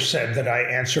reviewer said that I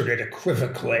answered it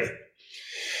equivocally.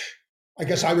 I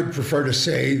guess I would prefer to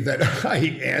say that I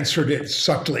answered it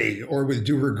subtly or with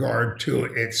due regard to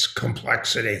its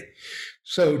complexity.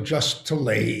 So just to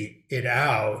lay it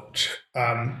out,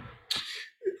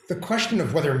 the question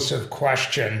of whether it's a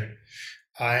question,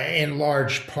 in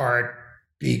large part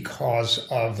because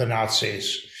of the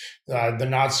Nazis. The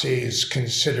Nazis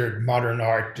considered modern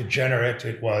art degenerate.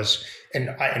 It was an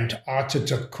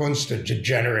Entartete Kunst, a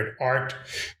degenerate art,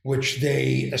 which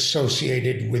they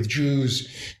associated with Jews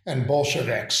and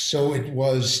Bolsheviks. So it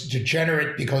was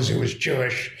degenerate because it was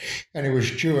Jewish, and it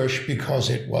was Jewish because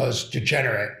it was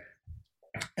degenerate.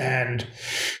 And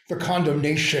the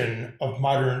condemnation of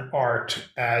modern art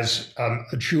as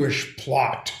a Jewish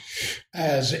plot,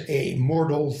 as a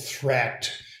mortal threat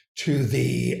to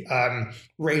the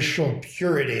racial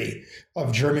purity of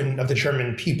the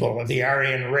German people, of the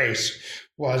Aryan race,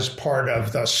 was part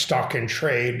of the stock and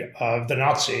trade of the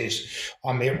Nazis.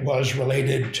 It was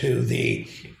related to the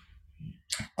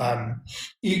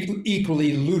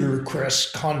equally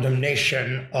ludicrous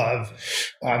condemnation of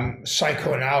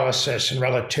psychoanalysis and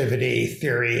relativity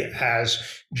theory as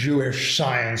Jewish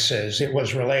sciences. It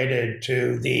was related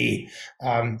to the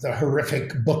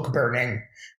horrific book burning,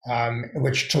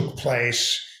 which took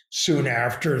place soon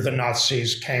after the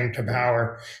Nazis came to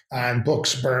power, and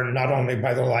books burned not only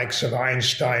by the likes of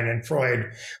Einstein and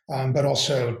Freud, but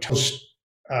also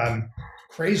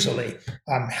crazily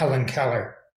Helen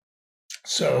Keller.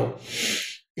 So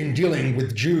in dealing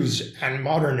with Jews and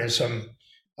modernism,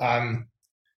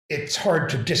 it's hard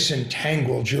to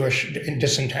disentangle Jewish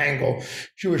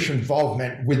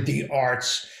involvement with the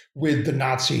arts, with the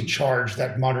Nazi charge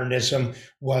that modernism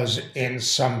was in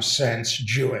some sense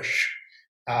Jewish,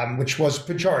 which was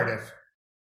pejorative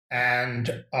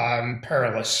and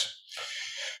perilous.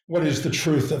 What is the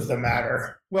truth of the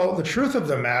matter? Well, the truth of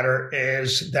the matter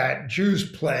is that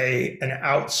Jews play an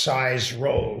outsized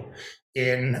role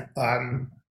in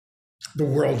the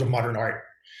world of modern art,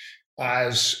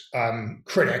 as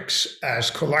critics, as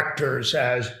collectors,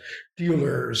 as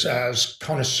dealers, as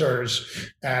connoisseurs,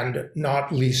 and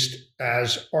not least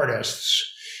as artists.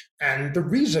 And the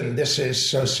reason this is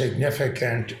so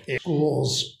significant in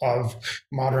schools of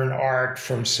modern art,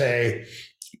 from, say,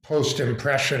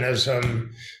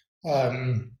 post-impressionism,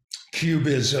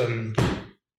 cubism,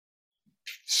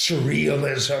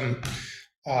 surrealism,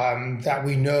 that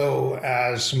we know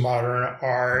as modern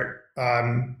art,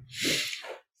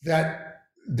 that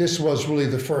this was really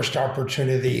the first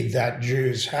opportunity that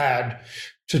Jews had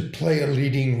to play a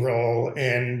leading role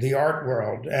in the art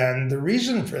world. And the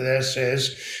reason for this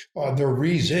is,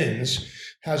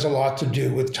 has a lot to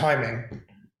do with timing.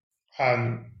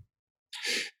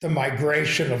 The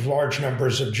migration of large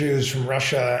numbers of Jews from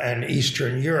Russia and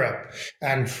Eastern Europe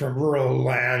and from rural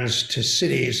lands to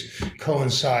cities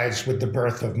coincides with the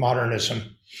birth of modernism.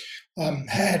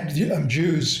 Had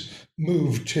Jews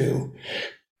moved to,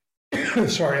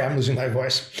 sorry, I'm losing my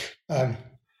voice.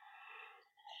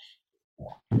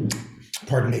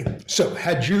 Pardon me. So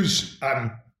had Jews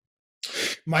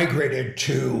migrated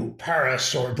to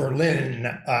Paris or Berlin,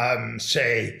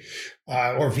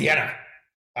 or Vienna,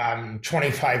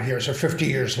 25 years or 50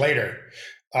 years later,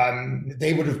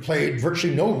 they would have played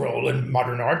virtually no role in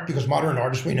modern art, because modern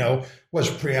art, as we know, was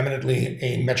preeminently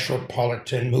a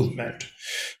metropolitan movement.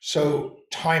 So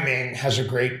timing has a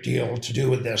great deal to do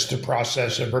with this, the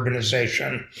process of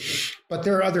urbanization. But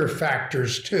there are other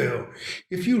factors too.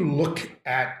 If you look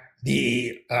at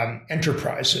the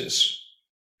enterprises,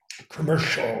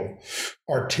 commercial,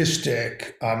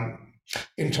 artistic,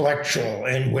 intellectual,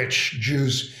 in which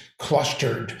Jews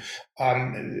clustered,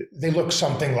 they look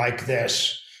something like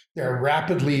this. They're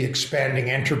rapidly expanding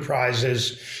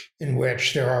enterprises in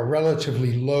which there are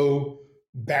relatively low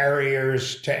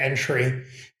barriers to entry,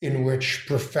 in which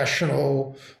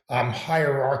professional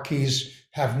hierarchies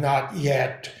have not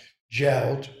yet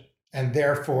gelled, and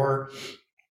therefore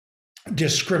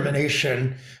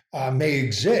discrimination may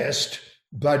exist,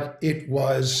 but it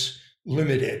was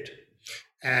limited.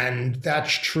 And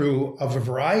that's true of a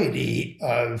variety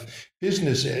of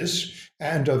businesses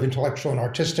and of intellectual and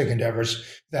artistic endeavors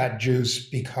that Jews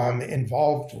become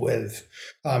involved with.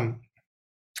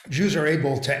 Jews are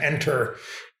able to enter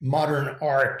modern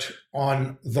art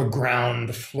on the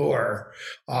ground floor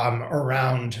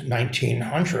around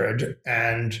 1900,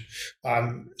 and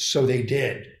so they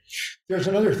did. There's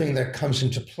another thing that comes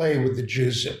into play with the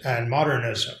Jews and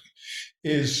modernism,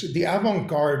 is the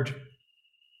avant-garde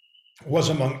was,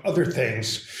 among other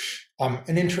things,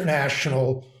 an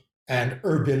international and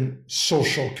urban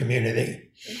social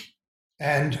community.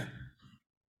 And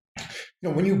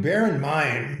when you bear in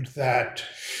mind that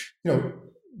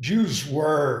Jews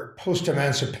were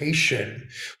post-emancipation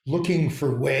looking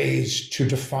for ways to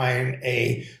define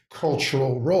a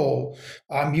cultural role,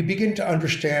 you begin to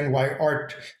understand why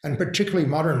art, and particularly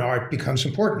modern art, becomes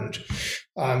important.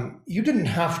 You didn't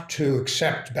have to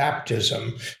accept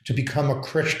baptism to become a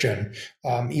Christian,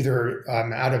 either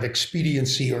out of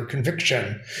expediency or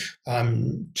conviction,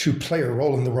 to play a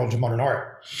role in the world of modern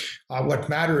art. What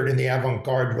mattered in the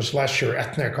avant-garde was less your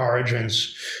ethnic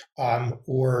origins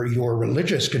or your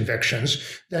religious convictions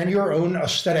than your own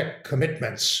aesthetic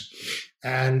commitments.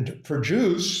 And for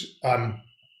Jews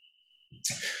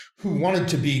who wanted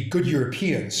to be good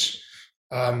Europeans,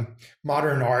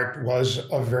 modern art was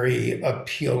a very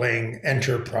appealing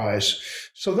enterprise.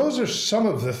 So those are some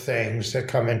of the things that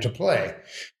come into play.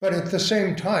 But at the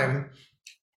same time,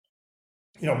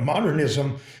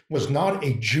 modernism was not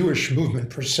a Jewish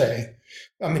movement per se.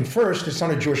 First, it's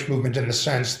not a Jewish movement in the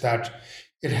sense that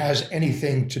it has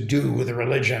anything to do with a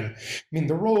religion.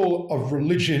 The role of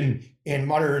religion in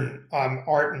modern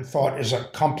art and thought is a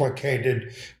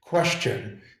complicated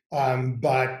question,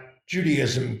 but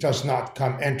Judaism does not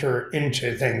enter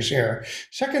into things here.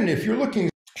 Second, if you're looking,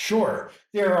 sure,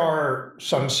 there are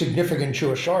some significant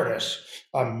Jewish artists,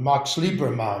 Max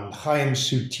Liebermann, Chaim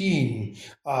Soutine,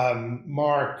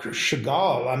 Marc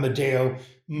Chagall, Amedeo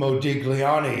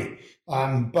Modigliani,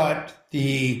 but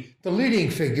the leading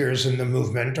figures in the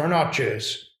movement are not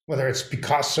Jews, whether it's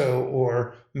Picasso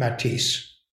or Matisse.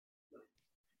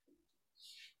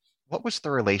 What was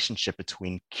the relationship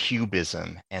between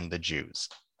Cubism and the Jews?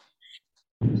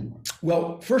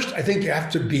 Well, first, I think you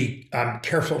have to be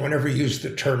careful whenever you use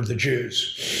the term the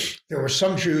Jews. There were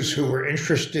some Jews who were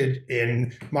interested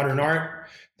in modern art.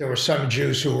 There were some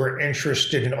Jews who were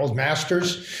interested in old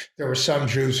masters. There were some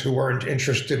Jews who weren't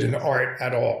interested in art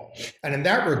at all. And in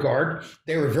that regard,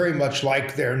 they were very much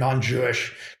like their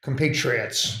non-Jewish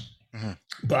compatriots. Mm-hmm.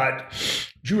 But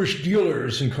Jewish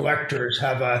dealers and collectors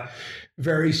have a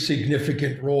very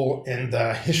significant role in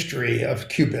the history of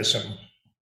Cubism.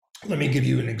 Let me give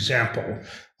you an example.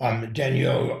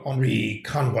 Daniel Henri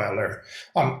Kahnweiler.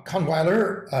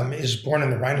 Kahnweiler is born in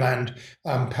the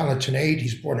Rhineland-Palatinate.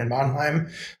 He's born in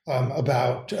Mannheim,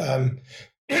 about 10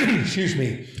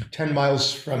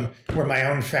 miles from where my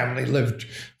own family lived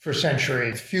for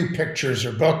centuries. Few pictures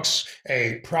or books,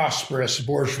 a prosperous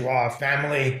bourgeois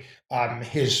family.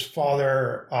 His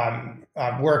father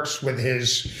works with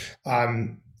his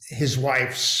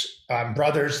wife's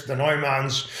brothers, the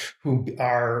Neumanns, who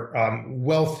are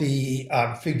wealthy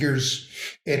figures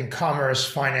in commerce,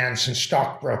 finance, and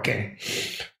stockbroking.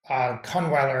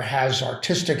 Kahnweiler has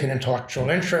artistic and intellectual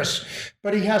interests,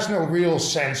 but he has no real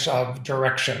sense of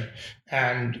direction.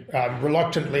 And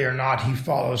reluctantly or not, he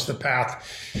follows the path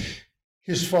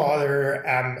his father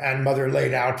and mother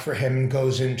laid out for him and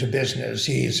goes into business.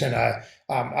 He's in a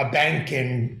bank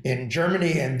in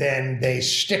Germany, and then they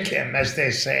stick him, as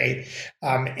they say,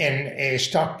 in a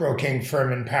stockbroking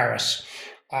firm in Paris.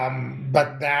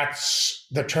 But that's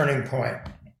the turning point.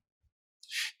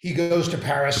 He goes to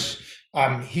Paris.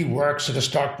 He works at a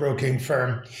stockbroking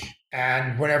firm,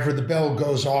 and whenever the bell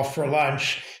goes off for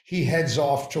lunch, he heads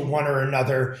off to one or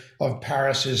another of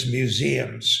Paris's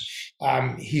museums.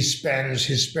 He spends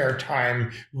his spare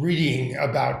time reading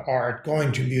about art,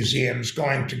 going to museums,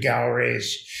 going to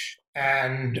galleries.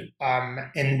 And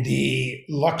in the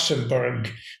Luxembourg,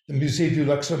 the Musée du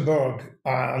Luxembourg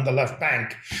on the left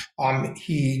bank,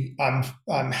 he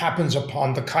happens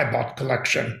upon the Caillebotte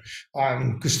collection,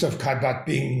 Gustave Caillebotte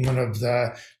being one of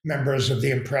the members of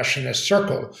the Impressionist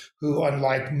circle, who,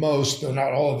 unlike most, though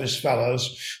not all of his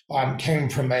fellows, came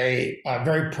from a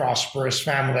very prosperous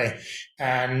family,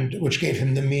 and which gave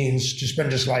him the means to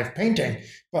spend his life painting,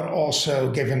 but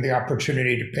also gave him the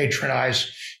opportunity to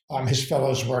patronize his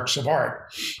fellows' works of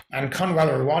art. And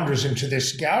Kahnweiler wanders into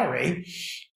this gallery,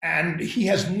 and he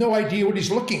has no idea what he's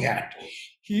looking at.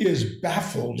 He is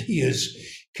baffled. He is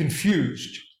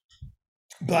confused.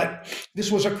 But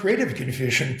this was a creative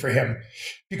confusion for him,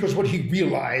 because what he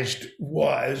realized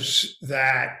was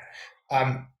that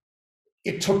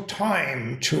it took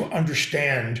time to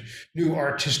understand new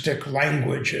artistic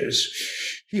languages.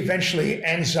 He eventually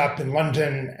ends up in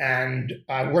London and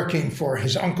working for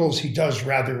his uncles. He does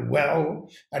rather well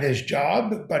at his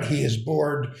job, but he is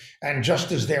bored. And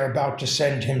just as they're about to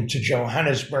send him to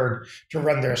Johannesburg to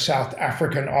run their South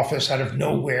African office, out of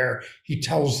nowhere, he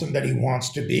tells them that he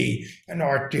wants to be an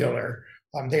art dealer.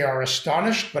 They are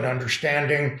astonished but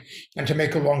understanding. And to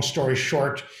make a long story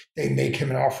short, they make him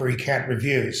an offer he can't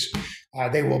refuse.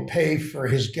 They will pay for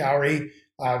his gallery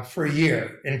for a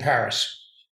year in Paris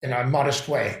in a modest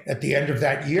way. At the end of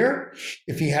that year,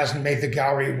 if he hasn't made the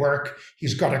gallery work,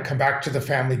 he's got to come back to the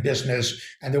family business,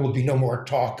 and there will be no more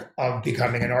talk of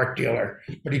becoming an art dealer.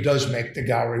 But he does make the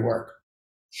gallery work.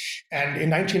 And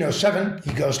in 1907,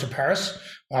 he goes to Paris,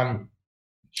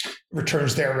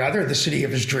 returns there rather, the city of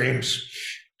his dreams.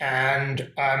 And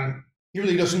he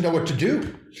really doesn't know what to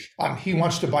do. He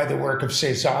wants to buy the work of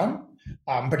Cézanne,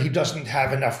 but he doesn't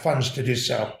have enough funds to do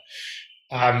so.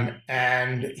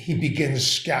 And he begins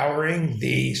scouring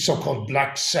the so-called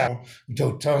Black Salon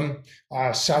d'Automne,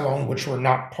 salon, which were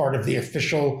not part of the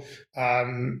official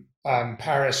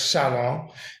Paris Salon.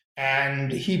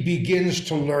 And he begins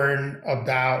to learn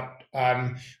about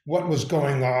what was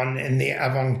going on in the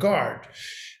avant-garde.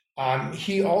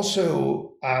 He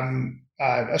also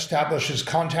establishes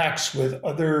contacts with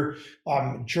other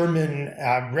German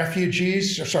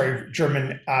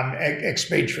German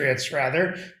expatriates,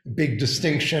 rather. Big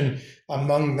distinction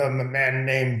among them, a man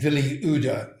named Willy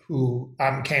Ude, who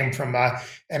came from an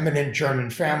eminent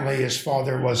German family. His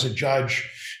father was a judge.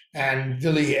 And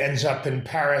Willy ends up in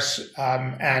Paris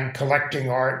and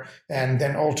collecting art, and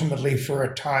then ultimately for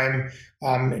a time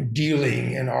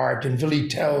dealing in art. And Willy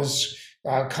tells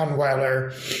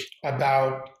Kahnweiler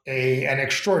about an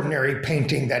extraordinary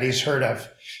painting that he's heard of.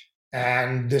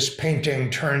 And this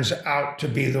painting turns out to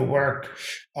be the work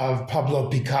of Pablo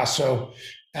Picasso.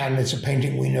 And it's a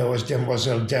painting we know as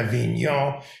Demoiselle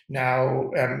d'Avignon,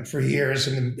 now for years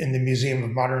in the Museum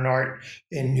of Modern Art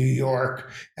in New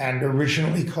York, and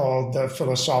originally called the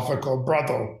Philosophical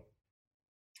Brothel.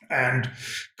 And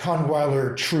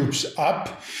Kahnweiler troops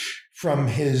up from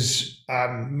his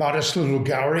modest little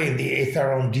gallery in the 8th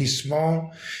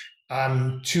arrondissement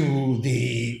to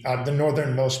the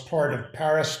northernmost part of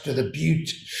Paris, to the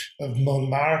butte of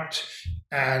Montmartre,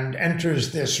 and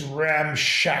enters this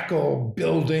ramshackle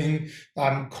building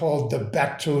called the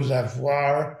Bateau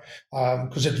Lavoir,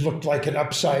 because it looked like an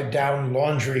upside-down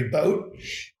laundry boat.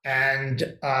 And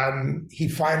he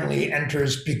finally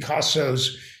enters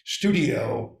Picasso's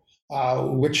studio,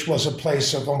 which was a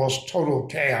place of almost total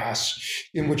chaos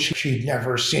in which she'd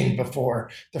never seen before,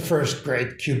 the first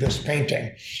great Cubist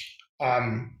painting.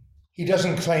 He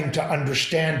doesn't claim to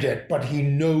understand it, but he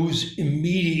knows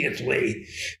immediately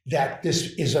that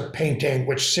this is a painting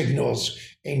which signals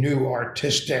a new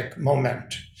artistic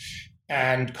moment.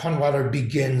 And Kahnweiler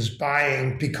begins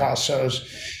buying Picasso's.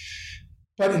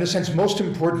 But in a sense, most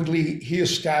importantly, he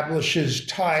establishes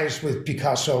ties with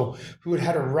Picasso, who had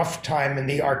had a rough time in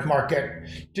the art market,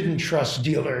 didn't trust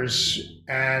dealers,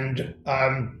 and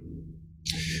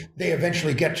they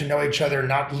eventually get to know each other,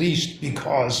 not least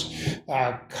because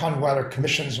Kahnweiler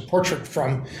commissions a portrait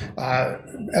from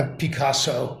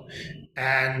Picasso.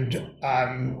 And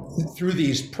through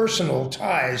these personal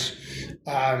ties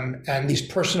and these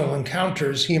personal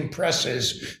encounters, he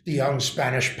impresses the young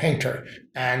Spanish painter.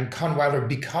 And Kahnweiler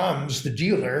becomes the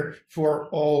dealer for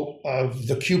all of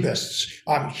the Cubists.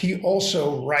 He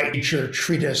also writes a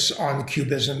treatise on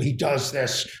Cubism. He does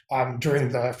this during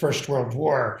the First World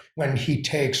War, when he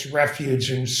takes refuge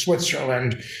in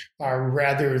Switzerland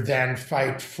rather than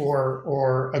fight for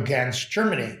or against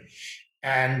Germany.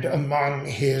 And among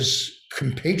his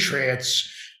compatriots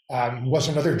was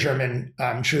another German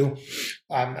Jew,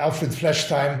 Alfred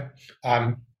Flechtheim,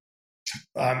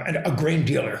 a grain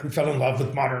dealer who fell in love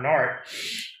with modern art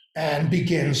and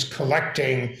begins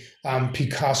collecting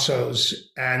Picassos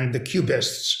and the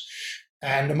Cubists.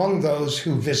 And among those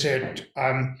who visit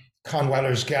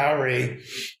Kahnweiler's gallery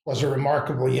was a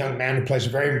remarkable young man who plays a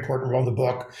very important role in the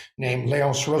book, named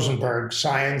Léonce Rosenberg,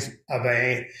 scion of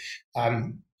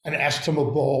an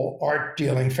estimable art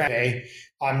dealing family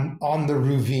on the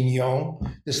Rue Vignon,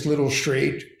 this little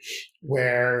street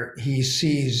where he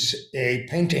sees a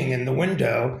painting in the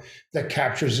window that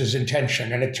captures his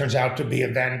attention, and it turns out to be a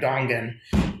Van Dongen.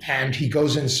 And he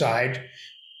goes inside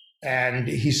and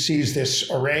he sees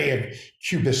this array of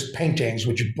Cubist paintings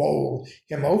which bowl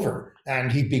him over,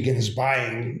 and he begins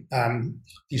buying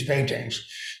these paintings.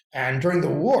 And during the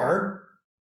war,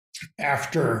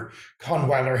 after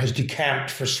Kahnweiler has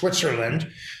decamped for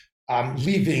Switzerland,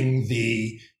 leaving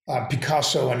the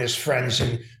Picasso and his friends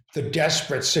in the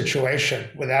desperate situation,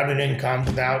 without an income,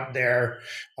 without their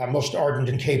most ardent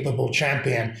and capable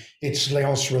champion, it's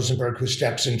Léonce Rosenberg who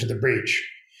steps into the breach.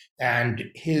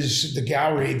 And the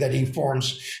gallery that he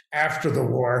forms after the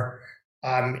war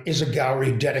is a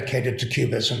gallery dedicated to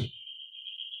Cubism.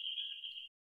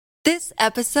 This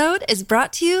episode is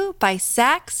brought to you by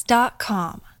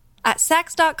Saks.com. At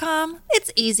Saks.com,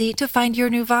 it's easy to find your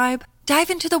new vibe.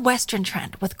 Dive into the Western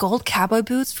trend with gold cowboy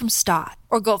boots from Stott,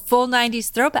 or go full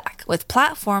 90s throwback with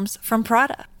platforms from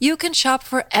Prada. You can shop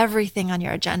for everything on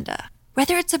your agenda,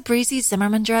 whether it's a breezy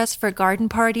Zimmermann dress for a garden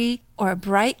party or a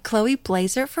bright Chloe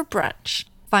blazer for brunch.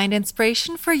 Find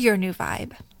inspiration for your new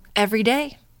vibe every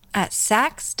day at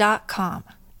Saks.com.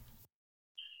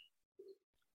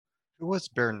 Who was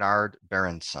Bernard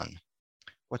Berenson?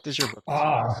 What does your book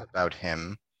tell us about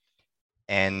him?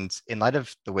 And in light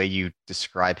of the way you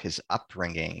describe his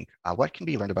upbringing, what can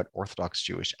be learned about Orthodox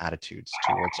Jewish attitudes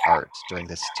towards art during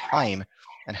this time?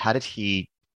 And how did he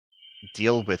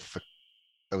deal with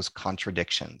those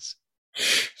contradictions?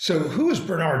 So who is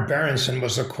Bernard Berenson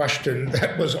was a question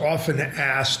that was often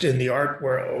asked in the art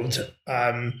world.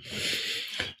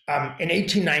 In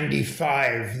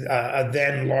 1895, a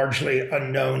then largely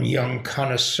unknown young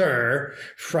connoisseur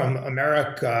from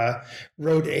America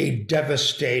wrote a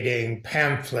devastating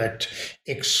pamphlet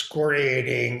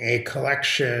excoriating a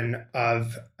collection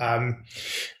of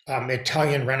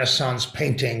Italian Renaissance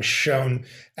paintings shown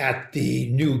at the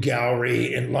New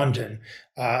Gallery in London,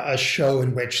 a show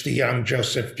in which the young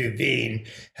Joseph Duveen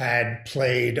had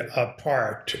played a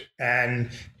part.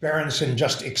 And Berenson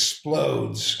just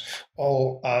explodes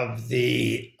all of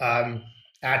the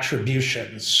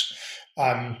attributions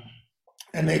and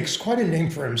makes quite a name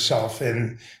for himself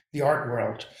in the art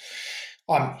world.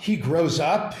 He grows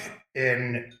up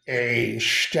in a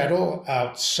shtetl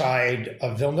outside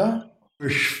of Vilna,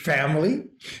 Jewish family.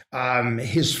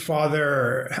 His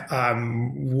father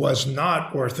was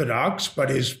not Orthodox, but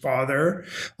his father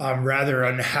rather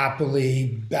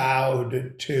unhappily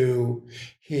bowed to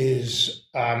his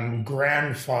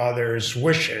grandfather's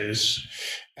wishes.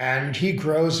 And he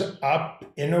grows up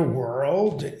in a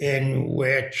world in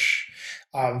which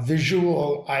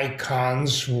visual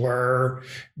icons were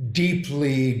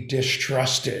deeply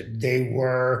distrusted. They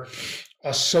were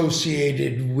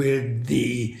associated with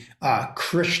the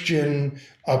Christian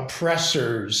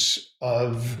oppressors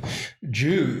of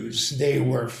Jews. They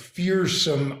were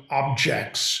fearsome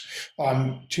objects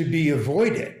to be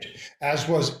avoided, as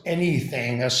was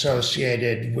anything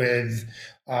associated with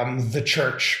the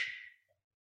church.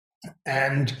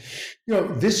 And,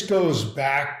 this goes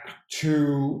back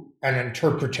to an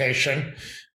interpretation,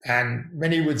 and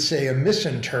many would say a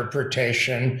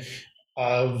misinterpretation,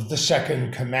 of the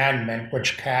second commandment,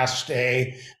 which cast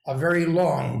a very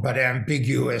long but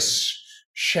ambiguous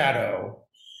shadow.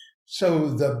 So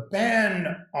the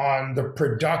ban on the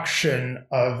production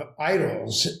of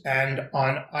idols and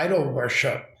on idol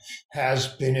worship has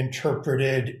been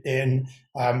interpreted in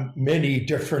many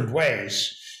different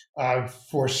ways.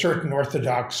 For certain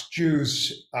Orthodox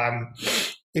Jews,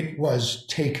 it was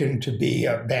taken to be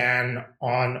a ban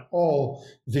on all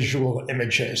visual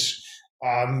images.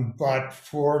 But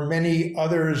for many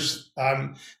others,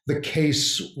 the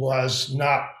case was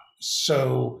not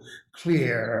so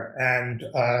clear. And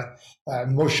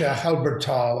Moshe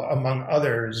Halbertal, among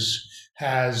others,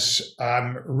 has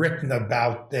written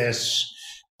about this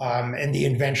in the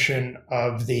invention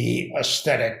of the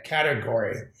aesthetic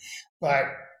category. But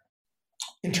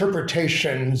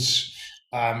interpretations,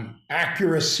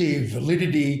 accuracy,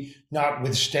 validity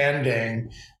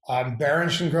notwithstanding,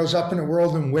 Berenson grows up in a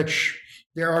world in which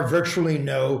there are virtually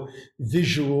no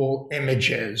visual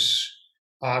images,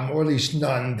 or at least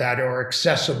none that are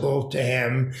accessible to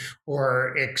him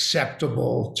or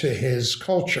acceptable to his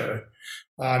culture.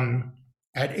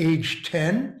 At age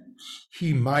 10,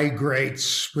 he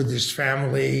migrates with his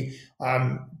family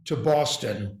to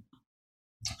Boston.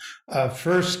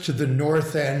 First to the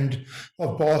north end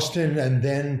of Boston and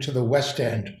then to the west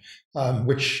end,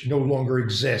 which no longer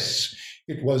exists.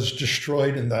 It was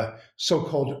destroyed in the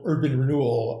so-called urban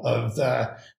renewal of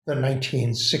the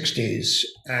 1960s.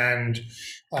 And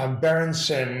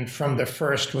Berenson, from the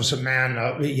first, was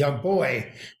a young boy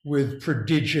with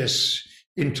prodigious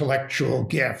intellectual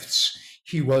gifts.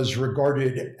 He was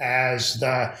regarded as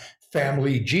the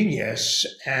family genius,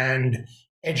 and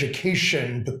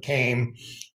education became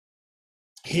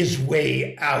his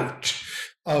way out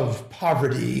of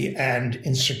poverty and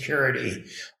insecurity.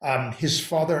 His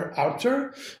father,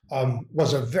 Alter,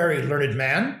 was a very learned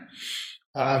man,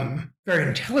 very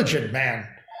intelligent man,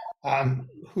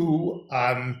 who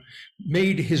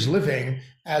made his living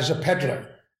as a peddler.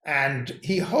 And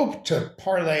he hoped to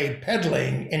parlay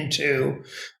peddling into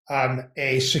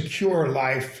a secure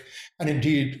life, and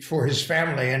indeed for his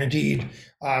family, and indeed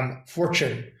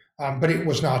fortune. But it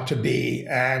was not to be,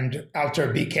 and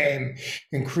Alter became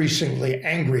increasingly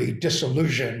angry,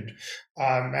 disillusioned,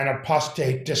 and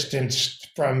apostate, distanced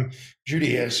from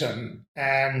Judaism.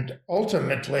 And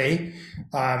ultimately,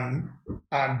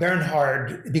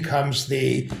 Bernhard becomes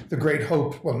the great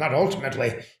hope. Well, not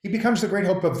ultimately, he becomes the great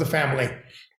hope of the family.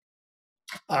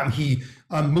 He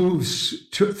moves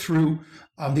through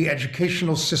the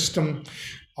educational system.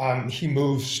 He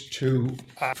moves to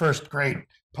first great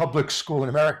public school in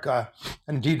America.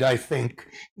 Indeed, I think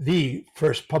the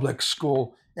first public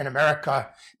school in America.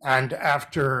 And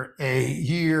after a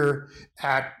year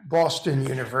at Boston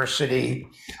University,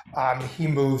 he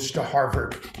moves to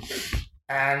Harvard.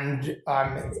 And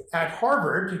at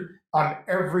Harvard,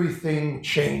 everything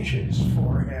changes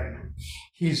for him.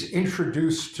 He's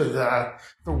introduced to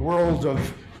the world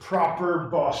of proper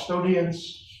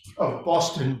Bostonians, of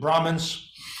Boston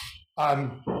Brahmins.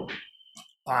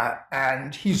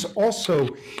 And he's also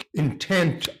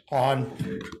intent on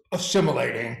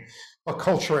assimilating,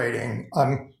 acculturating.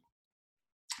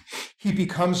 He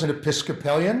becomes an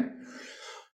Episcopalian.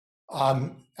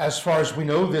 As far as we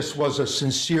know, this was a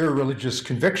sincere religious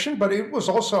conviction, but it was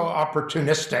also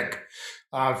opportunistic.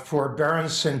 For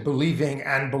Berenson, believing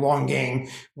and belonging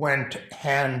went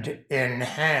hand in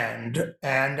hand.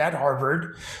 And at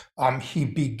Harvard, he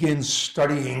begins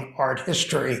studying art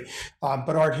history.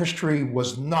 But art history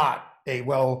was not a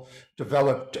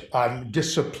well-developed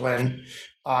discipline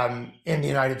in the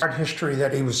United States. Art history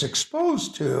that he was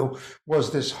exposed to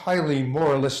was this highly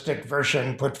moralistic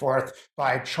version put forth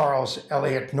by Charles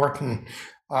Eliot Norton,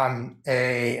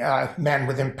 a man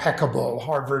with impeccable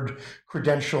Harvard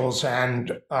credentials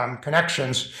and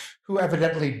connections, who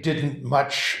evidently didn't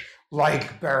much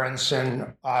like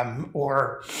Berenson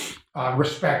or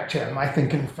respect him. I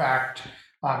think, in fact,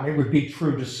 it would be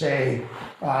true to say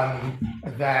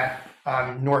that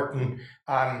Norton,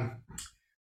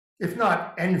 if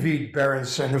not envied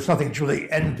Berenson, if nothing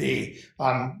truly envy,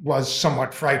 was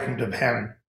somewhat frightened of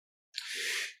him.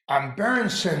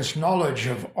 Berenson's knowledge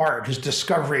of art, his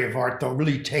discovery of art, though,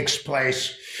 really takes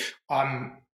place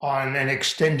on an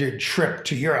extended trip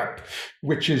to Europe,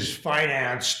 which is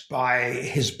financed by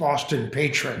his Boston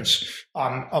patrons,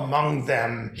 among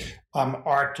them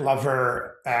art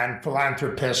lover and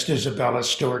philanthropist Isabella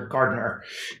Stewart Gardner.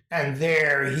 And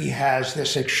there he has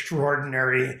this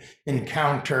extraordinary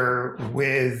encounter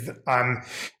with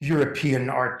European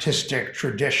artistic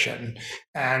tradition.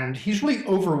 And he's really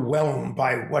overwhelmed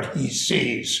by what he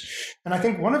sees. And I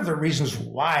think one of the reasons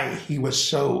why he was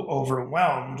so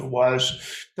overwhelmed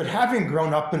was that, having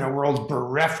grown up in a world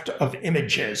bereft of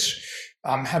images,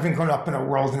 having grown up in a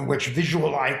world in which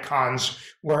visual icons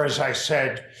were, as I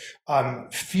said,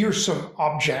 fearsome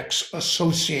objects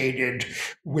associated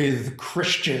with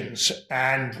Christians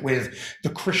and with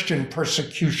the Christian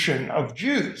persecution of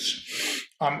Jews.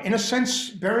 In a sense,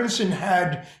 Berenson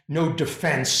had no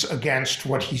defense against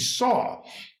what he saw.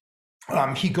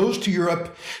 He goes to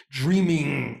Europe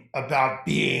dreaming about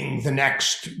being the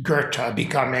next Goethe,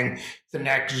 becoming the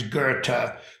next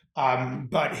Goethe.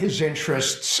 But his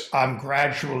interests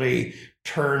gradually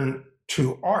turn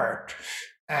to art.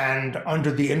 And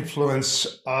under the influence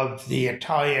of the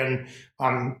Italian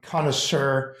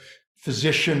connoisseur,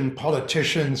 physician,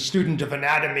 politician, student of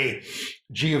anatomy,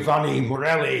 Giovanni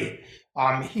Morelli,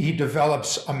 he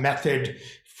develops a method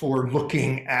for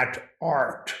looking at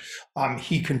art.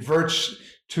 He converts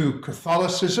to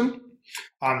Catholicism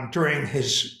during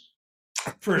his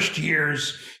first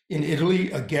years in Italy.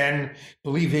 Again,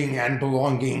 believing and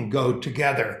belonging go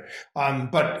together.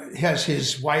 But as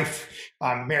his wife,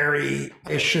 Mary,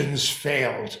 missions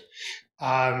failed.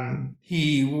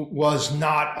 He was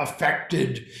not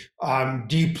affected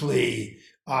deeply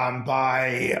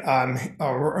by,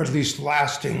 or at least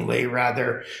lastingly,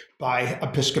 rather, by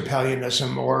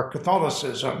Episcopalianism or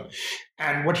Catholicism.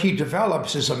 And what he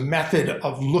develops is a method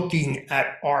of looking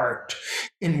at art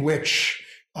in which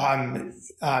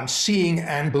seeing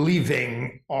and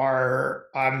believing are,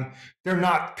 they're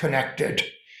not connected.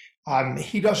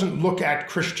 He doesn't look at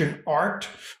Christian art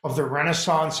of the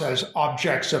Renaissance as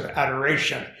objects of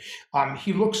adoration.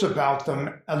 He looks at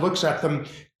them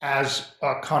as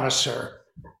a connoisseur.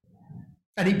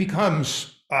 And he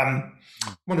becomes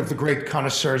one of the great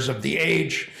connoisseurs of the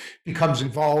age, becomes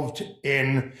involved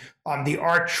in the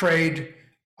art trade,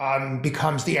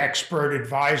 becomes the expert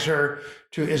advisor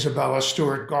to Isabella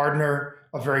Stewart Gardner,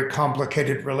 a very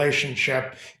complicated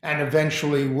relationship, and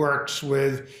eventually works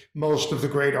with most of the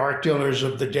great art dealers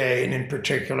of the day, and in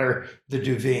particular, the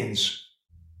Duveen's.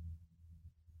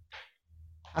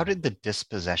 How did the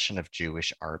dispossession of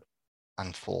Jewish art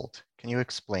unfold? Can you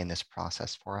explain this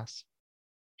process for us?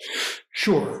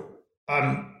 Sure.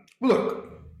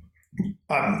 Look,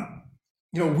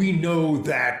 we know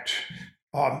that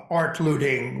art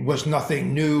looting was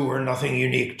nothing new or nothing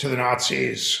unique to the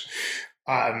Nazis.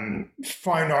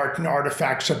 Fine art and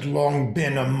artifacts had long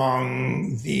been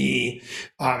among the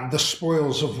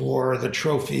spoils of war, the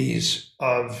trophies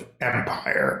of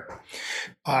empire.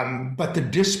 But the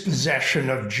dispossession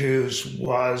of Jews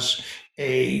was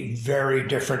a very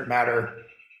different matter.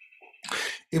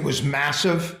 It was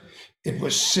massive, it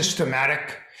was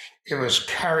systematic, it was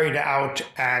carried out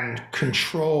and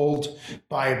controlled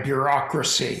by a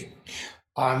bureaucracy.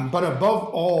 But above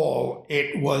all,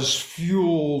 it was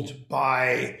fueled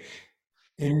by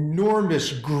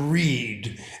enormous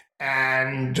greed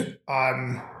and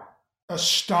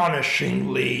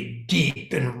astonishingly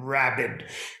deep and rabid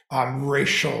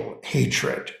racial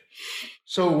hatred.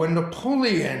 So when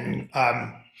Napoleon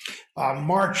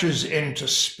marches into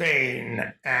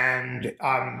Spain and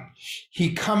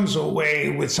he comes away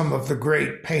with some of the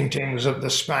great paintings of the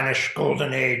Spanish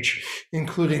Golden Age,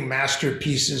 including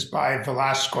masterpieces by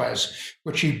Velázquez,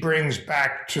 which he brings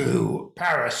back to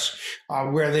Paris,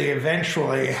 where they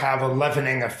eventually have a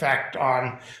leavening effect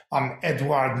on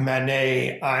Edouard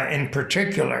Manet in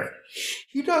particular.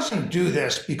 He doesn't do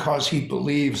this because he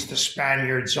believes the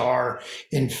Spaniards are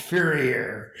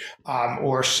inferior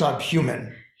or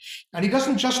subhuman. And he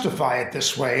doesn't justify it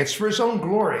this way. It's for his own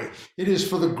glory. It is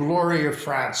for the glory of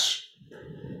France.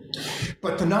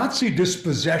 But the Nazi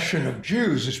dispossession of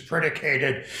Jews is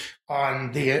predicated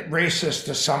on the racist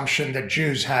assumption that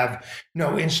Jews have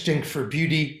no instinct for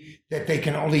beauty, that they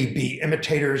can only be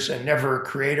imitators and never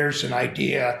creators, an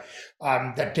idea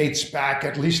that dates back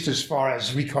at least as far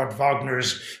as Richard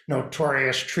Wagner's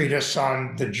notorious treatise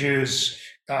on the Jews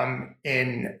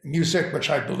in music, which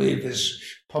I believe is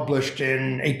published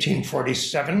in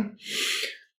 1847.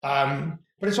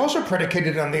 But it's also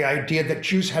predicated on the idea that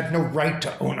Jews had no right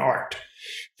to own art,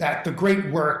 that the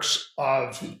great works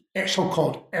of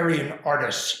so-called Aryan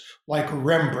artists like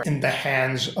Rembrandt in the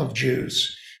hands of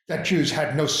Jews, that Jews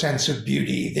had no sense of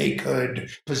beauty they could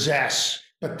possess,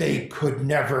 but they could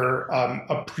never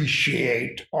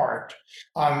appreciate art.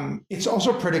 It's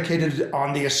also predicated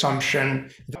on the assumption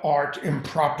that art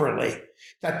improperly,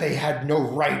 that they had no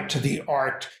right to the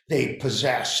art they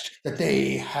possessed, that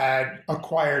they had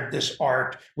acquired this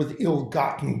art with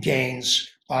ill-gotten gains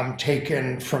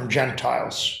taken from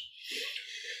Gentiles.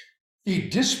 The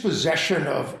dispossession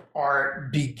of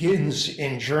art begins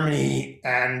in Germany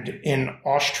and in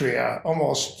Austria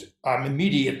almost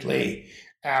immediately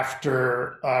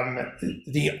after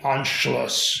the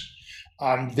Anschluss.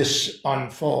 This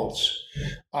unfolds.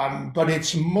 But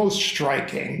it's most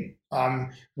striking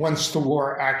once the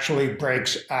war actually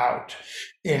breaks out.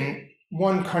 In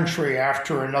one country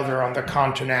after another on the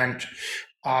continent,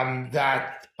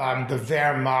 that the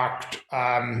Wehrmacht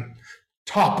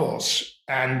topples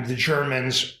and the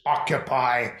Germans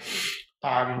occupy,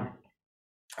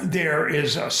 there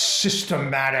is a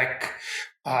systematic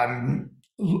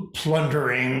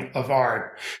plundering of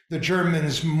art. The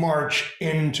Germans march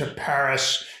into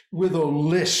Paris with a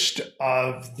list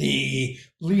of the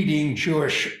leading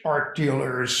Jewish art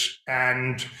dealers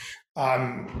and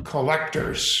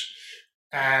collectors.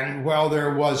 And while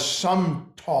there was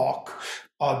some talk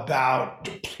about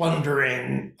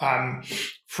plundering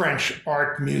French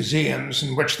art museums,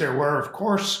 in which there were, of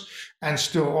course, and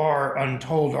still are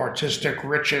untold artistic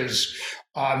riches,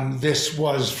 this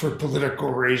was, for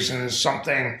political reasons,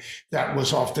 something that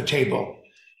was off the table.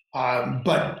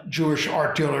 But Jewish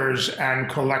art dealers and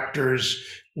collectors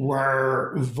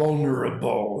were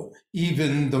vulnerable,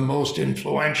 even the most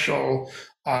influential,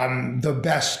 the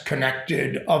best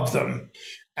connected of them.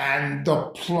 And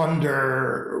the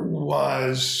plunder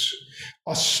was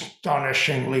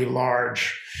astonishingly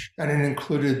large, and it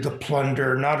included the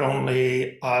plunder not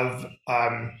only of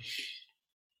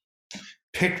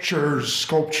pictures,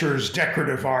 sculptures,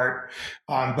 decorative art,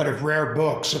 but of rare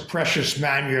books, of precious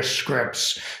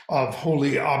manuscripts, of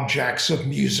holy objects, of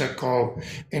musical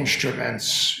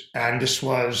instruments. And this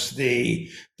was the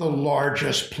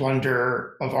largest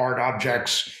plunder of art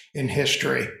objects in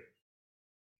history.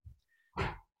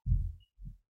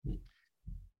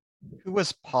 Who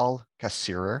was Paul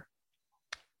Cassirer?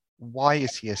 Why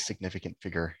is he a significant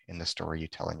figure in the story you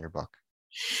tell in your book?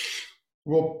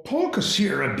 Well, Paul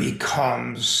Cassirer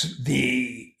becomes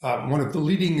the one of the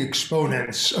leading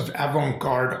exponents of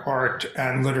avant-garde art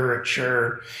and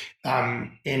literature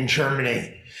in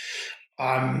Germany.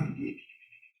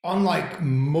 Unlike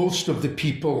most of the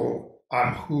people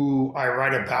who I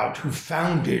write about who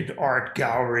founded art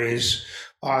galleries,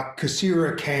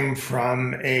 Cassirer came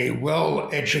from a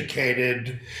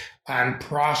well-educated and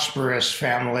prosperous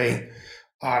family.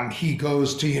 He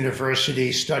goes to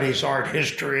university, studies art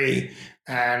history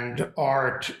and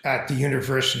art at the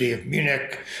University of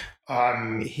Munich.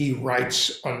 He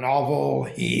writes a novel.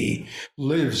 He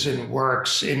lives and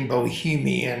works in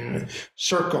bohemian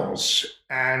circles.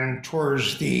 And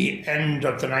towards the end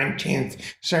of the 19th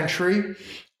century,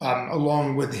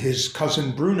 along with his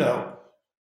cousin Bruno,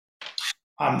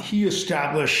 he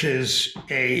establishes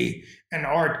an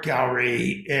art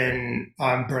gallery in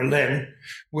Berlin,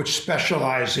 which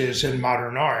specializes in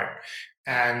modern art.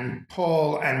 And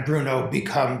Paul and Bruno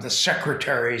become the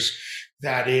secretaries,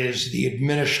 that is, the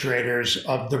administrators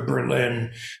of the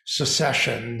Berlin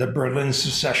Secession. The Berlin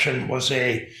Secession was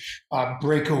a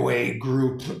breakaway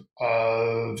group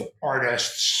of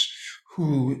artists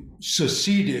who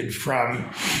seceded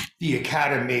from the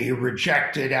academy,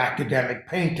 rejected academic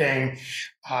painting,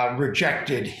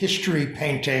 rejected history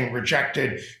painting,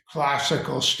 rejected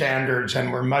classical standards,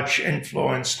 and were much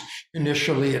influenced,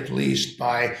 initially at least,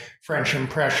 by French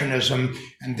Impressionism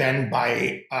and then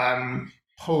by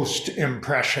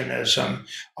post-Impressionism.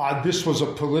 This was a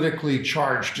politically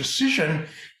charged decision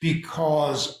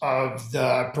because of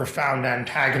the profound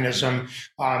antagonism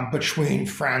between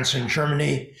France and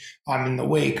Germany in the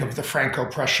wake of the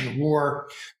Franco-Prussian War,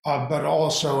 but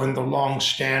also in the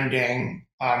long-standing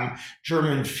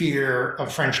German fear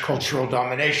of French cultural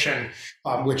domination,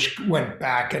 which went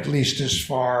back at least as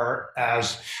far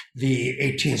as the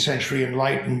 18th century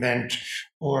Enlightenment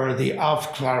or the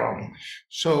Aufklärung.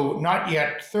 So not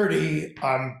yet 30,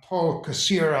 Paul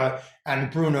Cassirer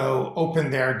and Bruno open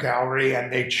their gallery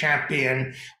and they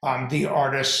champion the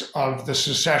artists of the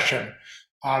secession,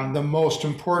 the most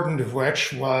important of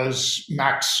which was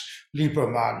Max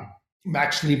Liebermann.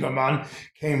 Max Liebermann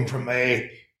came from a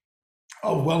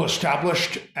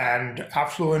well-established and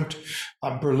affluent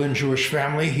Berlin Jewish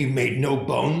family. He made no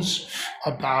bones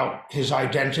about his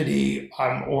identity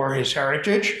or his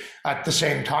heritage. At the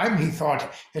same time, he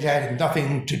thought it had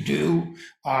nothing to do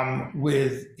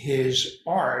with his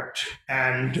art.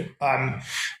 And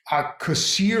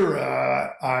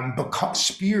Cassirer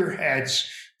spearheads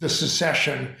the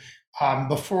secession.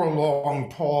 Before long,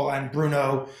 Paul and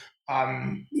Bruno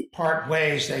part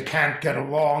ways. They can't get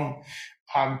along.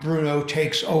 Bruno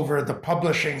takes over the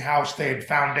publishing house they had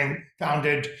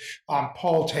founded.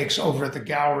 Paul takes over the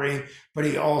gallery, but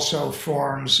he also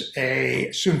soon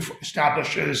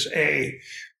establishes an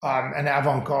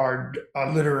avant-garde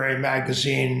literary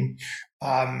magazine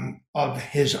of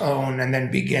his own, and then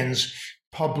begins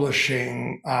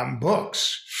publishing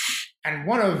books. And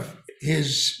one of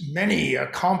his many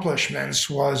accomplishments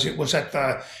was at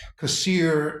the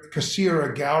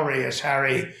Cassirer Gallery, as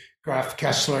Harry Graf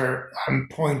Kessler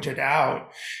pointed out,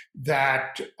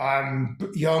 that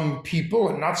young people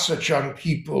and not such young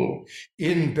people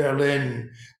in Berlin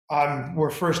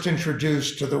were first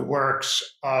introduced to the works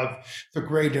of the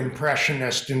great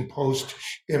Impressionist and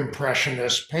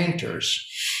post-Impressionist painters.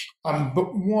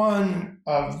 But one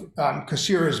of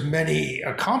Cassirer's many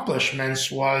accomplishments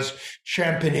was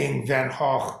championing Van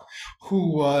Gogh,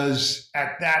 who was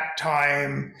at that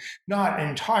time not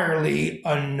entirely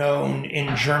unknown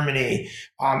in Germany,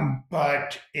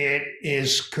 but it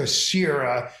is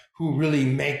Cassirer who really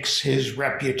makes his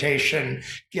reputation,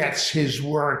 gets his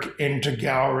work into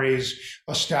galleries,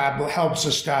 helps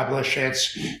establish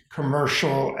its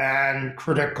commercial and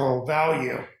critical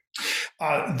value.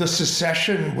 The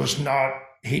secession was not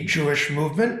a Jewish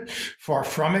movement, far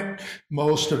from it.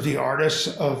 Most of the artists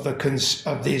of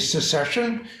the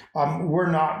secession were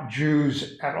not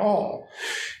Jews at all.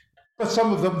 But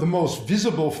some of the most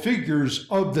visible figures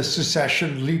of the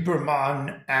secession,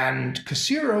 Liebermann and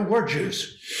Cassirer, were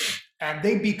Jews. And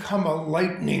they become a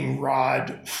lightning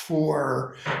rod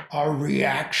for a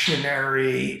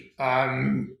reactionary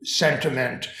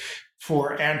sentiment,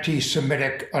 for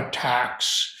anti-Semitic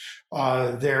attacks.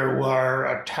 There were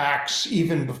attacks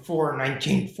even before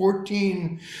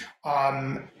 1914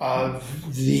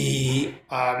 of the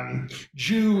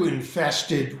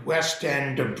Jew-infested West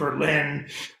End of Berlin,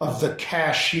 of the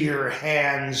cashier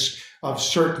hands of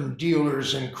certain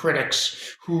dealers and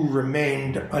critics who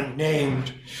remained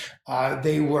unnamed.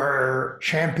 They were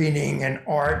championing an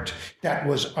art that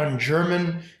was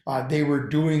un-German. They were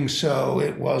doing so,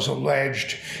 it was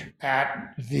alleged,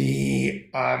 at the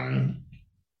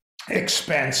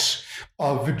expense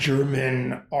of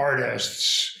German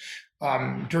artists.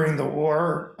 During the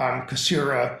war,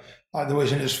 Cassirer, who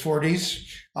was in his 40s,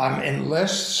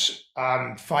 enlists,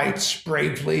 fights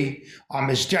bravely,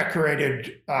 is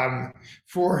decorated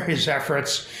for his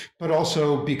efforts, but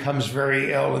also becomes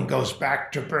very ill and goes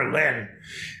back to Berlin.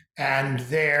 And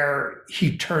there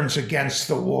he turns against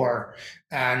the war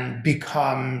and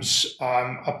becomes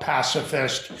a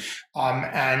pacifist,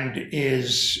 and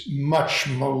is much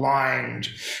maligned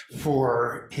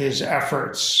for his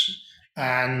efforts.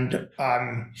 And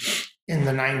in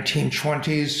the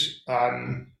 1920s,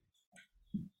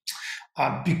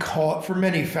 because for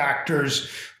many factors,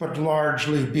 but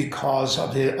largely because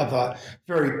of a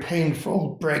very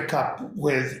painful breakup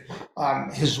with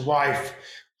his wife,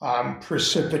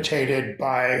 precipitated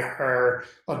by her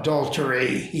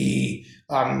adultery, he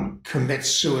commits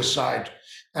suicide.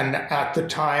 And at the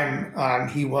time,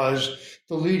 he was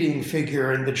the leading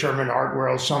figure in the German art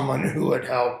world, someone who had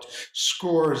helped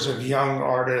scores of young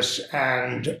artists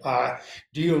and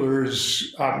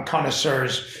dealers,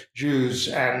 connoisseurs, Jews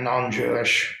and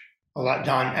non-Jewish,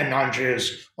 and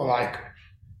non-Jews alike.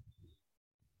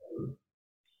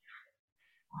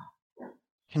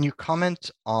 Can you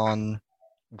comment on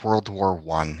World War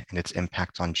I and its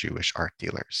impact on Jewish art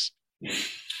dealers?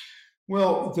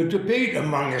 Well, the debate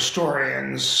among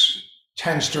historians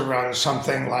tends to run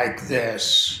something like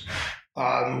this.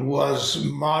 Was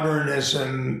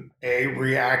modernism a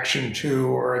reaction to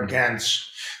or against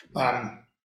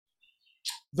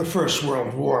the First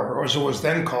World War, or as it was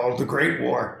then called, the Great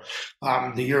War,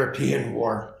 the European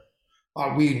War?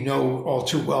 We know all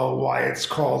too well why it's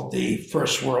called the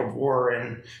First World War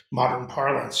in modern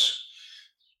parlance.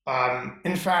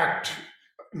 In fact,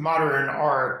 modern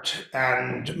art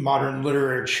and modern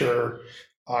literature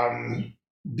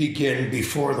begin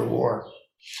before the war,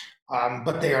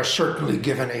 but they are certainly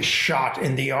given a shot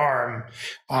in the arm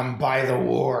by the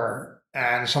war.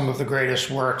 And some of the greatest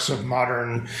works of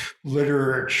modern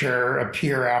literature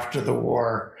appear after the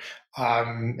war.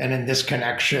 And in this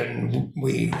connection,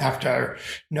 we have to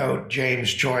note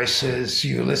James Joyce's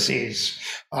Ulysses,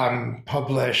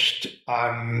 published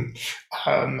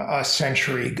a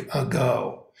century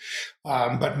ago.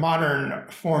 But modern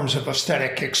forms of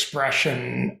aesthetic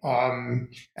expression and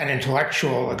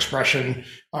intellectual expression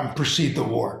precede the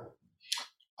war.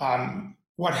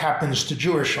 What happens to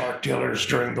Jewish art dealers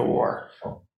during the war?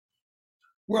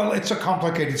 Well, it's a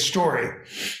complicated story.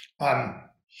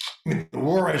 The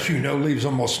war, as you know, leaves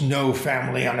almost no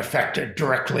family unaffected,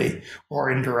 directly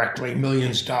or indirectly.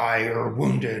 Millions die or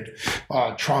wounded,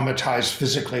 traumatized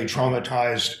physically,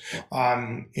 traumatized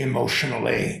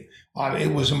emotionally.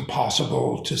 It was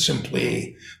impossible to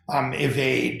simply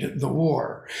evade the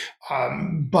war.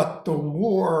 But the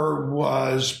war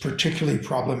was particularly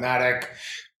problematic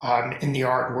in the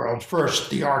art world. First,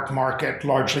 the art market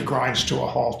largely grinds to a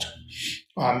halt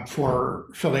for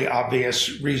fairly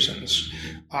obvious reasons.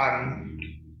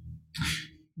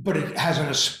 But it has an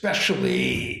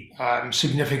especially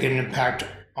significant impact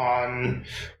on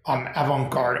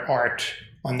avant-garde art,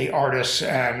 on the artists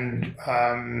and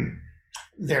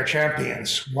their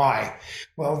champions. Why?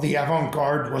 Well, the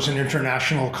avant-garde was an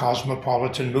international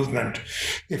cosmopolitan movement.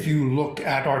 If you look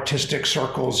at artistic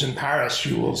circles in Paris,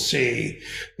 you will see,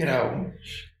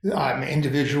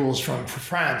 individuals from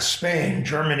France, Spain,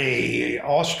 Germany,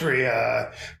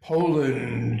 Austria,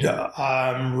 Poland,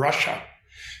 Russia.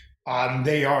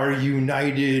 They are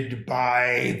united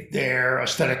by their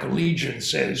aesthetic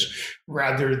allegiances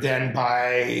rather than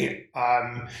by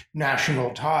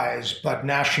national ties, but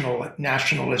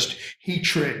nationalist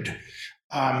hatred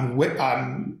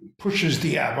pushes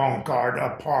the avant-garde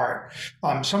apart,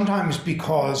 sometimes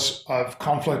because of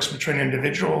conflicts between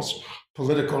individuals,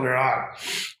 political or not,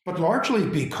 but largely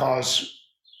because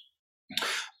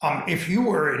if you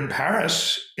were in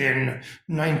Paris in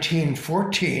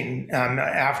 1914,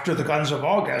 after the Guns of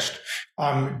August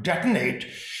detonate,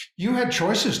 you had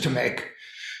choices to make.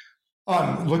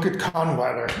 Look at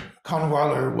Kahnweiler.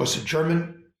 Kahnweiler was a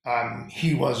German.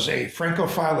 He was a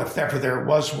Francophile, if ever there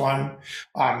was one.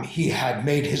 He had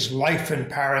made his life in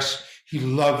Paris. He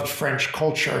loved French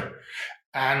culture,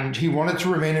 and he wanted to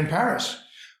remain in Paris.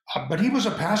 But he was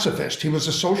a pacifist. He was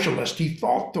a socialist. He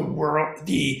thought the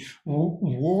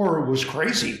war was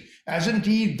crazy, as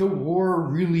indeed the war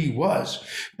really was.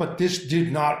 But this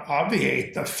did not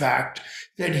obviate the fact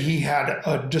that he had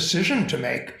a decision to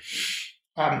make.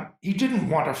 He didn't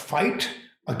want to fight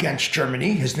against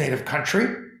Germany, his native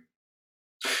country,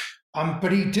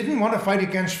 but he didn't want to fight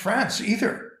against France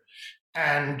either.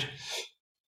 And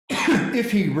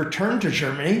if he returned to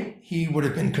Germany, he would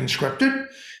have been conscripted.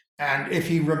 And if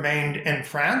he remained in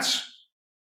France,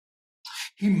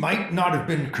 he might not have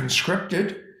been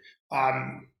conscripted,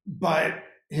 but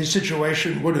his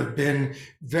situation would have been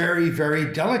very,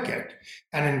 very delicate.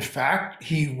 And in fact,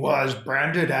 he was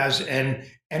branded as an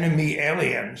enemy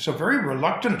alien. So very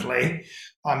reluctantly,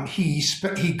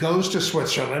 he goes to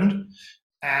Switzerland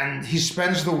and he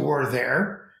spends the war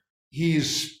there.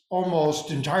 He's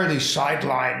almost entirely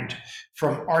sidelined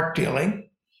from art dealing.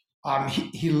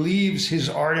 He leaves his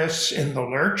artists in the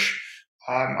lurch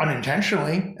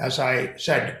unintentionally, as I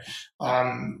said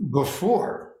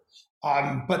before.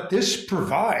 But this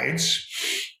provides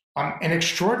an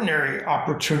extraordinary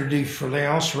opportunity for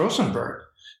Léonce Rosenberg.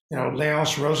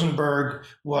 Léonce Rosenberg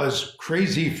was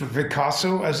crazy for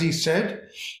Picasso, as he said.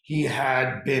 He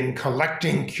had been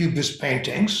collecting Cubist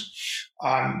paintings.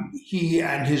 He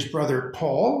and his brother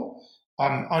Paul,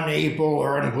 unable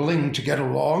or unwilling to get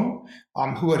along,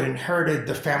 who had inherited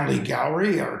the family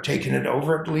gallery or taken it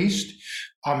over at least,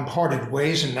 parted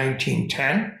ways in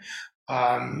 1910.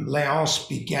 Léonce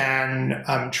began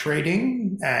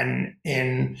trading and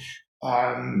in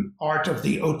art of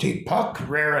the haute époque,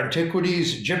 rare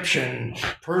antiquities, Egyptian,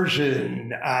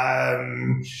 Persian,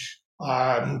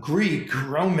 Greek,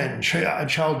 Roman,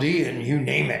 Chaldean, you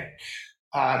name it.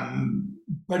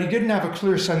 But he didn't have a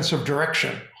clear sense of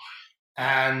direction.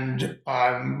 And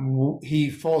he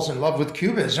falls in love with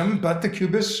Cubism, but the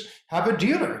Cubists have a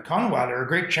dealer, Kahnweiler, a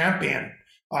great champion,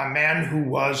 a man who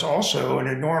was also an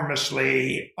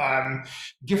enormously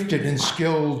gifted and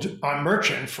skilled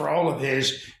merchant for all of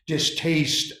his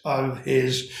distaste of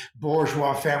his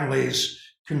bourgeois family's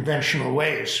conventional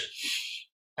ways.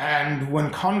 And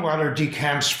when Kahnweiler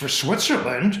decamps for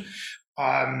Switzerland,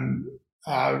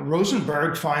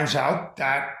 Rosenberg finds out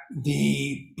that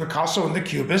the Picasso and the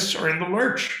Cubists are in the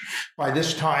lurch. By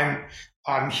this time,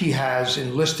 he has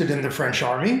enlisted in the French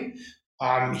army.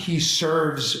 He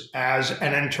serves as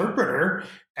an interpreter,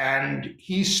 and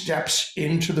he steps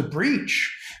into the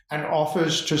breach and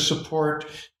offers to support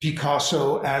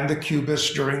Picasso and the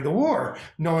Cubists during the war,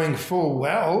 knowing full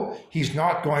well he's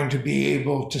not going to be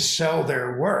able to sell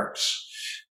their works.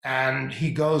 And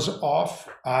he goes off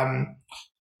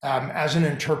as an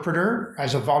interpreter,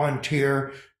 as a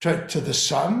volunteer to the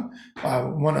Somme,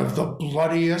 one of the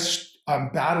bloodiest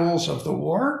battles of the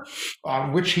war,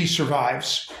 which he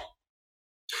survives.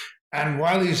 And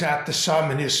while he's at the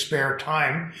Somme in his spare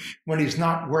time, when he's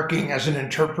not working as an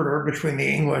interpreter between the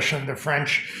English and the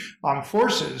French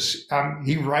forces,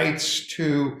 he writes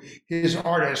to his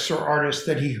artists or artists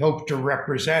that he hoped to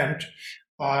represent,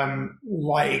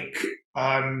 like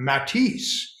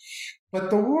Matisse. But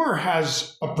the war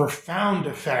has a profound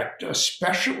effect,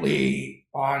 especially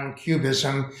on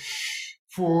Cubism,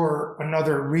 for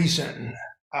another reason.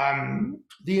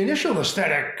 The initial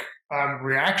aesthetic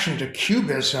reaction to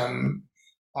Cubism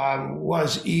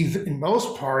was in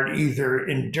most part either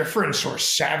indifference or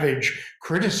savage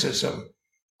criticism.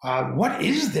 What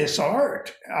is this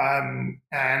art?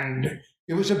 And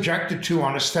it was objected to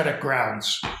on aesthetic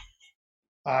grounds.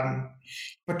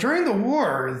 But during the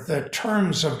war, the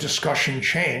terms of discussion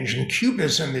change, and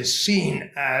Cubism is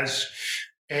seen as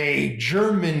a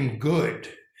German good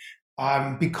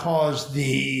because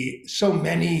so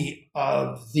many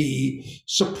of the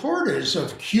supporters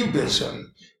of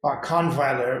Cubism,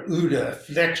 Kahnweiler, Uhde,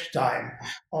 Fleckstein,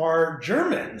 are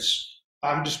Germans,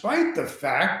 despite the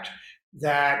fact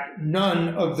that none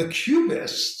of the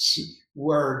Cubists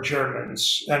were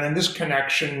Germans. And in this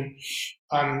connection,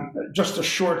 just a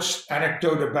short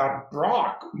anecdote about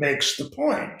Braque makes the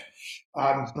point.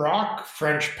 Braque,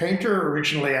 French painter,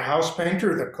 originally a house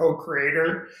painter, the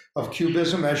co-creator of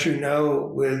Cubism, as you know,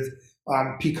 with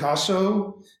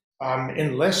Picasso,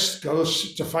 enlists,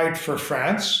 goes to fight for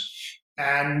France.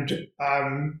 And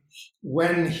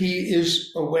when he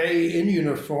is away in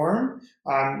uniform,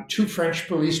 two French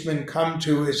policemen come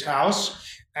to his house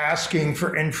asking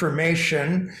for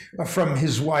information from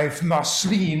his wife,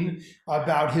 Marceline,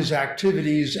 about his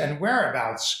activities and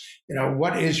whereabouts.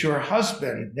 What is your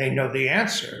husband? They know the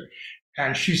answer.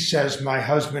 And she says, my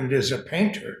husband is a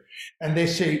painter. And they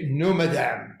say, no,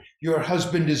 madame, your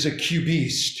husband is a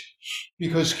Cubist,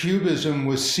 because Cubism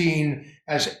was seen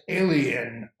as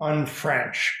alien,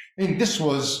 un-French. I mean, this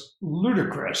was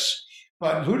ludicrous.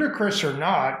 But ludicrous or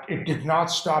not, it did not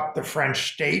stop the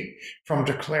French state from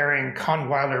declaring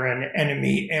Kahnweiler an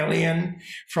enemy alien,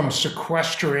 from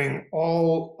sequestering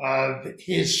all of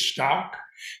his stock.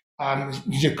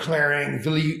 declaring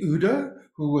Willy Ude,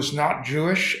 who was not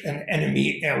Jewish, an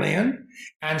enemy alien,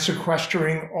 and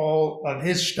sequestering all of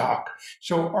his stock.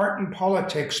 So art and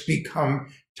politics become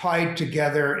tied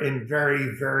together in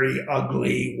very, very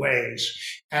ugly ways.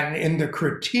 And in the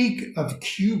critique of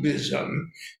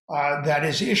Cubism that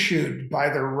is issued by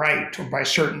the right or by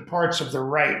certain parts of the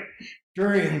right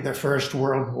during the First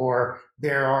World War,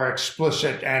 there are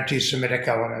explicit anti-Semitic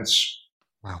elements.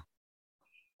 Wow.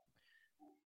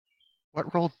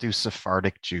 What role do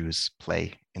Sephardic Jews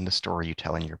play in the story you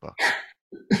tell in your book?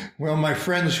 Well, my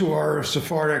friends who are of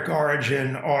Sephardic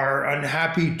origin are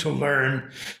unhappy to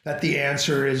learn that the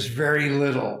answer is very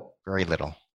little. Very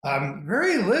little.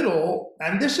 Very little.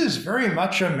 And this is very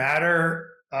much a matter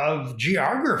of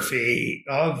geography,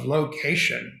 of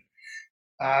location.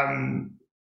 Were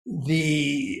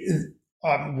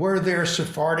there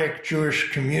Sephardic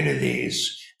Jewish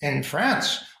communities in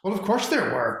France? Well, of course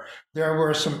there were. There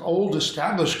were some old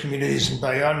established communities in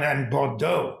Bayonne and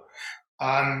Bordeaux.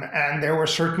 And there were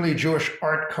certainly Jewish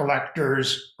art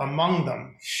collectors among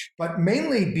them, but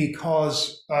mainly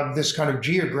because of this kind of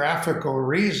geographical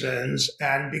reasons,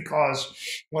 and because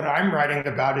what I'm writing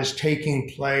about is taking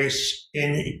place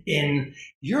in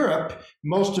Europe.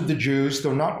 Most of the Jews,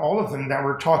 though not all of them, that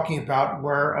we're talking about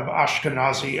were of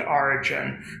Ashkenazi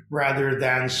origin rather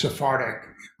than Sephardic.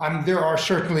 There are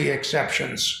certainly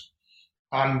exceptions.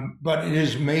 But it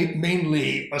is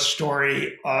mainly a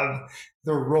story of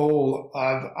the role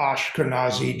of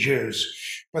Ashkenazi Jews.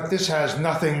 But this has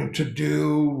nothing to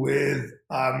do with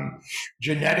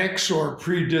genetics or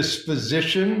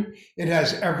predisposition. It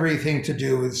has everything to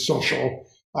do with social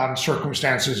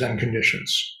circumstances and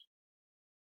conditions.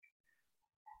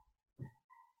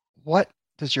 What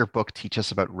does your book teach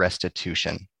us about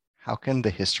restitution? How can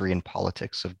the history and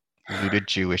politics of looted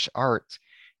Jewish art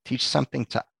teach something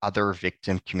to other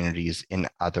victim communities in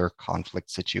other conflict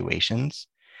situations?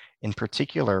 In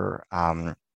particular,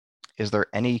 is there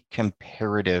any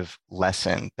comparative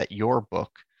lesson that your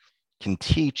book can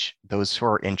teach those who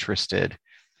are interested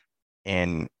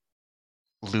in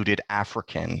looted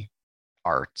African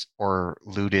art or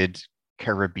looted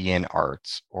Caribbean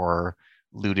arts or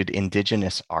looted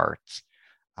indigenous arts?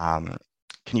 Can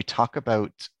you talk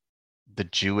about the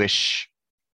Jewish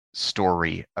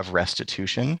story of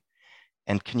restitution?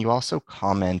 And can you also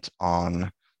comment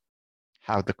on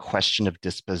how the question of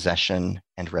dispossession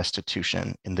and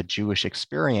restitution in the Jewish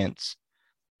experience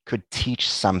could teach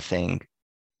something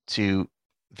to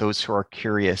those who are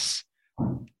curious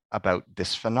about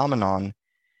this phenomenon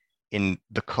in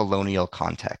the colonial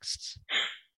contexts?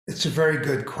 It's a very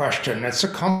good question. It's a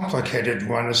complicated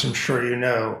one, as I'm sure you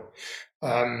know.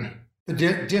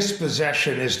 The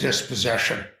dispossession is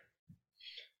dispossession.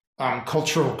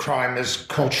 Cultural crime is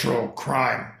cultural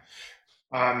crime.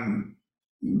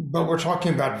 But we're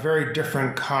talking about very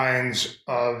different kinds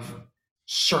of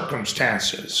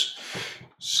circumstances.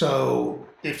 So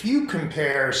if you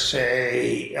compare,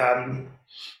 say,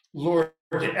 Lord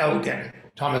Elgin,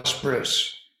 Thomas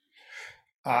Bruce,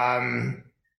 and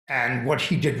what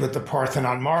he did with the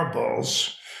Parthenon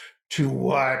marbles to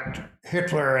what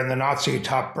Hitler and the Nazi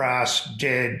top brass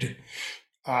did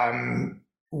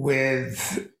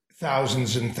with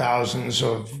thousands and thousands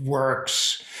of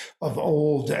works of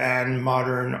old and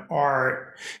modern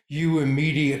art, you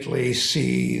immediately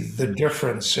see the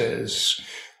differences.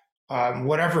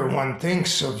 Whatever one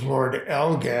thinks of Lord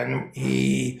Elgin,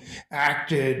 he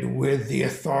acted with the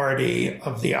authority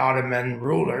of the Ottoman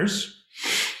rulers,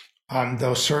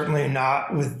 though certainly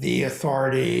not with the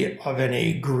authority of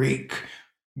any Greek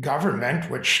government,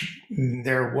 which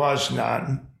there was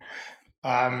none.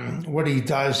 What he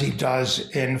does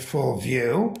in full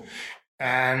view.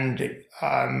 And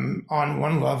on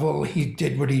one level, he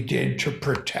did what he did to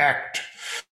protect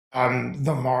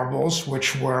the marbles,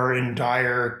 which were in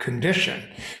dire condition.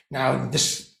 Now,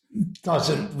 this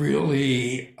doesn't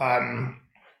really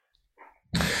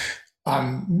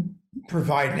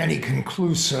provide any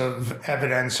conclusive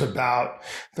evidence about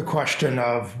the question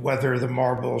of whether the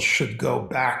marbles should go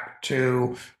back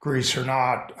to Greece or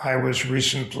not. I was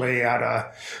recently on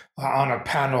a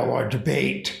panel or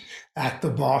debate at the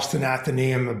Boston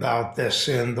Athenaeum about this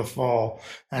in the fall,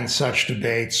 and such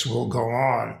debates will go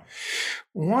on.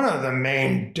 One of the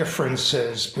main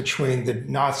differences between the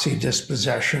Nazi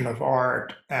dispossession of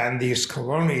art and these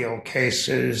colonial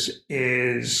cases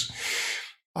is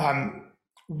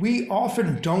we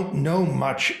often don't know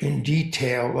much in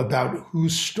detail about who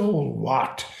stole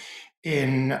what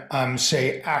in,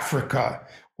 say, Africa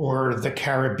or the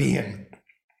Caribbean.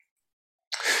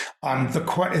 The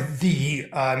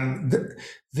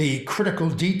critical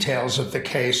details of the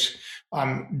case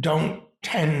don't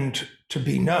tend to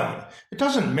be known. It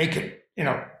doesn't make it,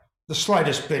 the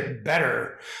slightest bit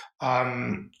better,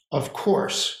 of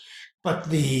course, but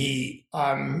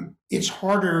it's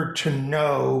harder to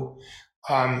know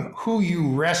who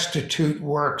you restitute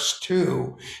works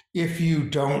to if you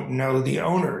don't know the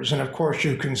owners. And of course,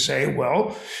 you can say,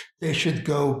 well, they should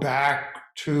go back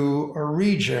to a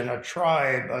region, a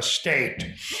tribe, a state.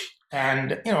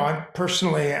 And I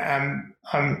personally am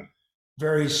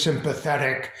very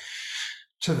sympathetic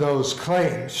to those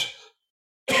claims,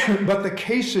 but the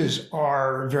cases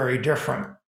are very different.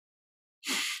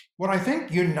 What I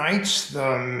think unites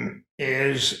them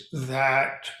is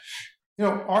that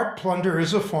art plunder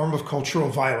is a form of cultural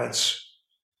violence.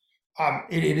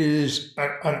 It is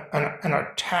an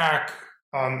attack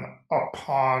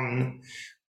upon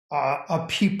a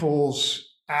people's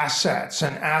assets,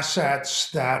 and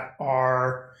assets that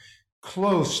are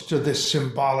close to the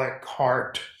symbolic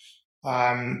heart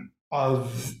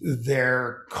of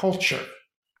their culture.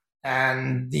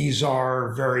 And these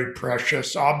are very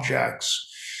precious objects.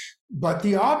 But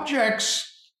the objects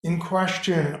in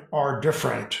question are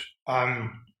different.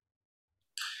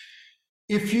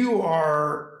 If you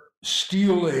are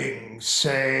stealing,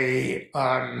 say,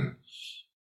 a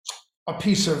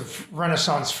piece of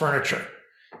Renaissance furniture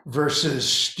versus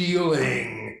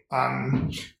stealing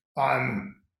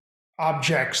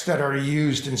objects that are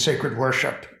used in sacred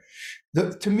worship,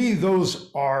 to me, those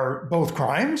are both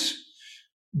crimes,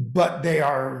 but they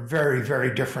are very,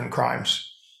 very different crimes.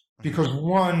 Because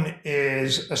one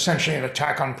is essentially an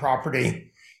attack on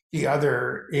property. The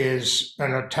other is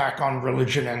an attack on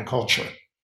religion and culture,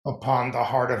 upon the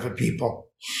heart of a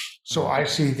people. So I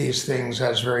see these things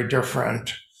as very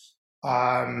different,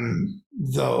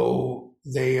 though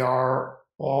they are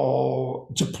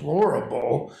all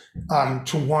deplorable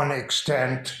to one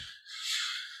extent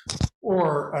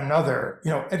or another.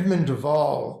 Edmund de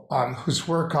Waal, whose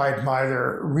work I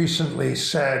admire, recently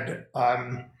said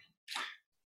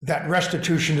that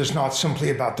restitution is not simply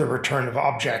about the return of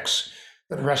objects,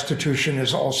 that restitution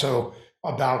is also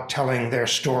about telling their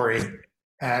story.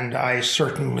 And I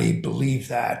certainly believe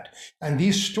that. And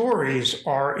these stories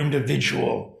are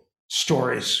individual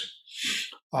stories.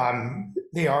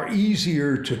 They are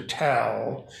easier to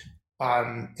tell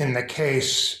in the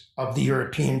case of the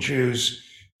European Jews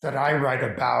that I write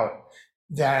about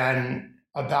than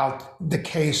about the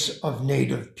case of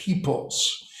native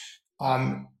peoples,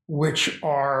 which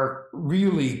are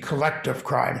really collective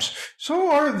crimes.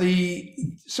 So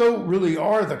really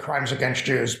are the crimes against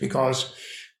Jews, because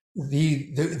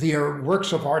the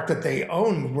works of art that they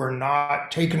owned were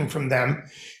not taken from them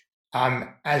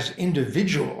as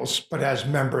individuals, but as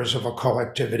members of a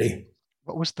collectivity.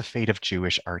 What was the fate of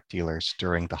Jewish art dealers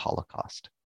during the Holocaust?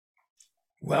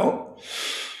 Well,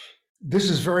 this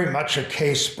is very much a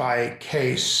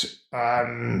case-by-case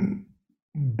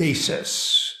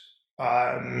basis.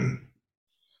 Let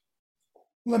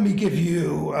me give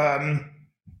you,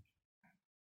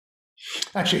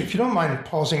 actually, if you don't mind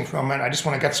pausing for a moment, I just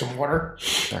want to get some water.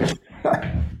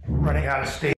 Running out of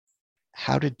steam.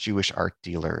 How did Jewish art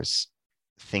dealers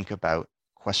think about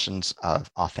questions of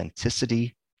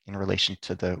authenticity in relation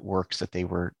to the works that they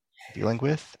were dealing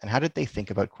with? And how did they think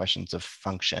about questions of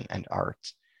function and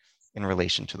art in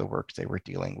relation to the works they were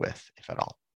dealing with, if at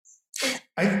all?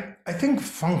 I think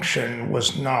function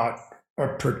was not a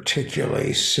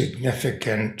particularly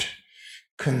significant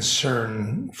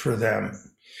concern for them.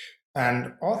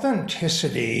 And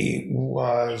authenticity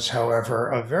was, however,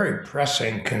 a very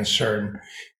pressing concern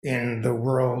in the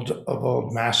world of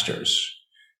old masters.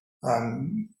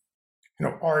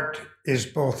 Art is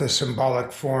both a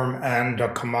symbolic form and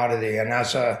a commodity. And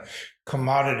as a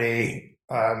commodity,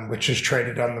 which is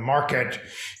traded on the market,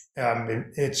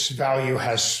 its value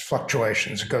has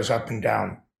fluctuations. It goes up and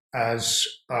down, as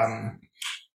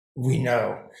we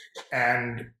know.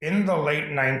 And in the late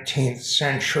 19th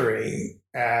century,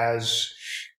 as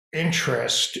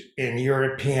interest in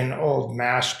European old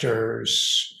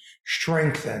masters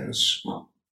strengthens,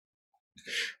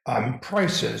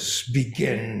 prices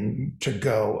begin to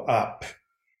go up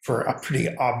for pretty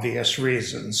obvious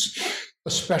reasons,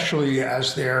 especially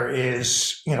as there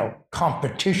is,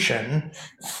 competition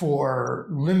for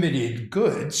limited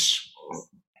goods,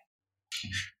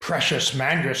 precious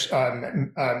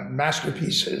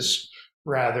masterpieces,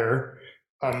 rather,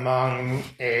 among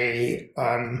a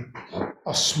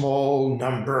small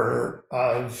number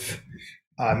of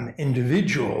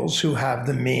individuals who have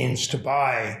the means to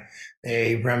buy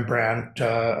a Rembrandt,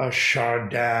 a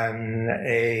Chardin,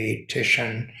 a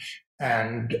Titian,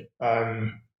 and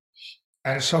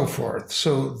so forth.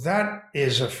 So that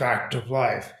is a fact of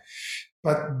life.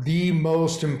 But the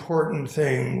most important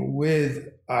thing with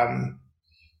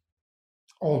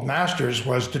Old Masters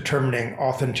was determining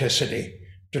authenticity,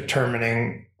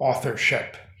 determining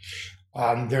authorship.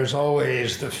 There's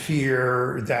always the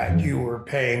fear that you were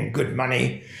paying good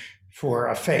money for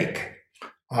a fake,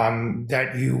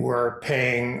 that you were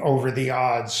paying over the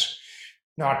odds,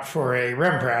 not for a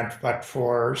Rembrandt, but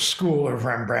for School of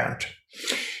Rembrandt.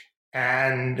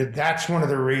 And that's one of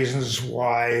the reasons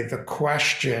why the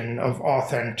question of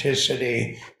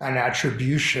authenticity and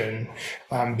attribution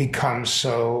becomes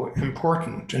so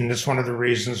important. And it's one of the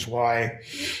reasons why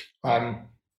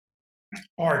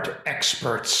art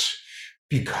experts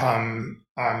become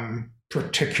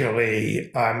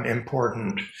particularly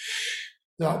important.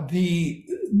 The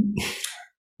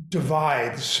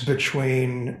divides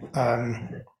between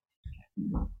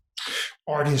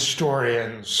art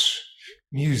historians,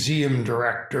 museum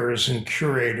directors and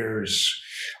curators,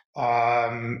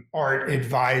 art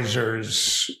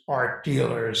advisors, art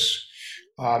dealers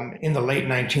in the late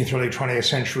 19th, early 20th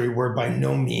century were by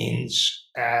no means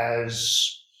as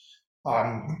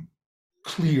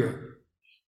clear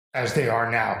as they are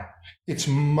now. It's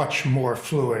much more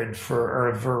fluid for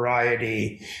a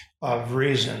variety of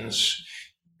reasons.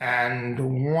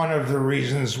 And one of the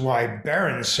reasons why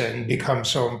Berenson becomes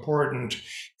so important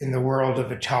in the world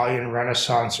of Italian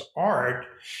Renaissance art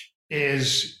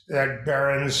is that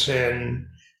Berenson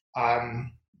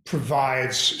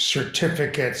provides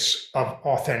certificates of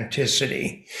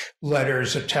authenticity,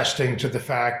 letters attesting to the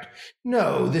fact,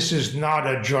 no, this is not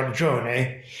a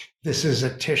Giorgione, this is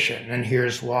a Titian, and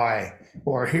here's why,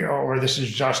 or this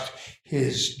is just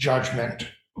his judgment.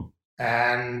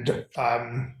 And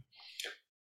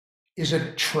is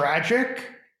it tragic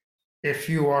if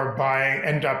you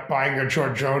end up buying a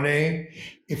Giorgione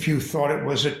if you thought it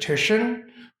was a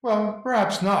Titian? Well,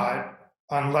 perhaps not,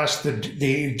 unless the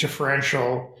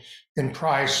differential in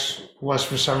price was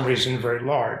for some reason very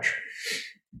large.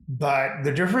 But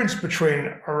the difference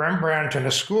between a Rembrandt and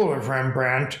a School of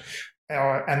Rembrandt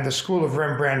and the School of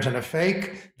Rembrandt and a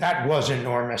fake, that was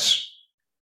enormous.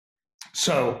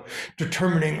 So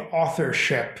determining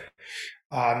authorship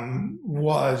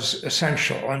was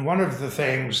essential. And one of the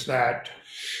things that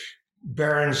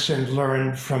Berenson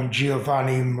learned from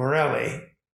Giovanni Morelli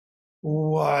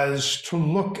was to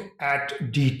look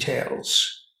at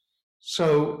details.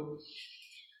 So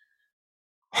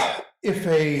if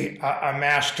a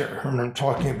master, and I'm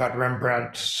talking about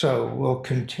Rembrandt, so will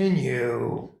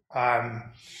continue,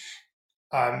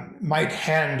 might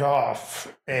hand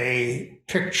off a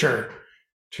picture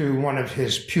to one of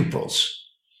his pupils,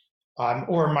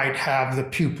 or might have the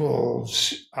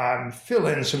pupils fill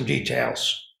in some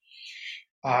details.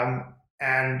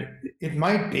 And it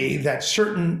might be that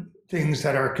certain things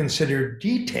that are considered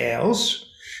details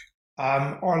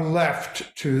are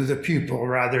left to the pupil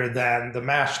rather than the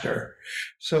master.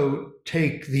 So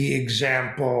take the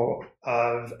example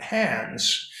of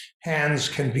hands. Hands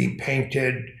can be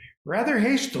painted rather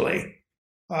hastily,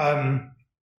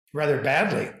 rather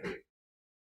badly,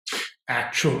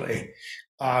 actually.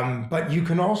 But you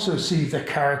can also see the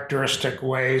characteristic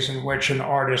ways in which an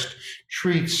artist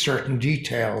treats certain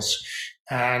details.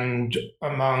 And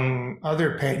among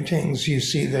other paintings, you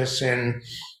see this in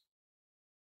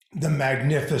the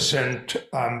magnificent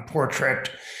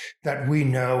portrait that we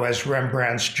know as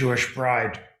Rembrandt's Jewish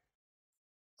Bride,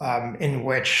 in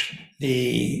which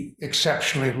the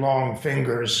exceptionally long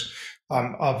fingers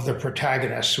of the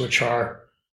protagonists, which are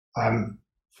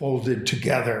folded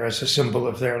together as a symbol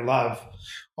of their love,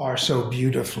 are so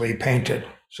beautifully painted.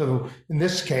 So in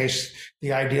this case,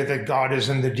 the idea that God is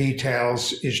in the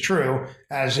details is true,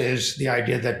 as is the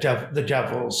idea that the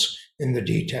devil's in the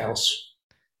details.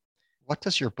 What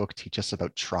does your book teach us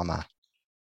about trauma?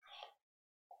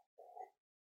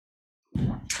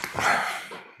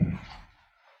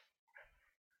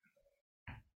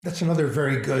 That's another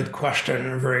very good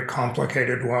question, a very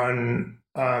complicated one.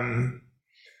 And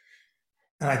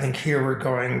I think here we're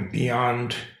going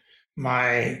beyond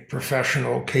my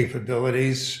professional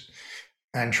capabilities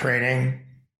and training,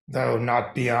 though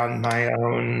not beyond my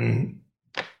own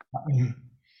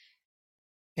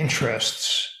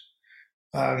interests.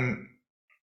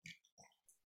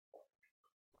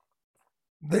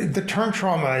 The term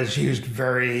trauma is used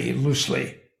very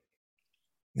loosely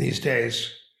these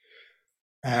days.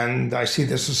 And I see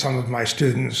this with some of my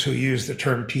students who use the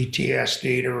term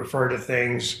PTSD to refer to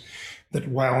things that,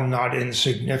 while not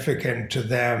insignificant to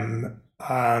them,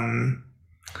 are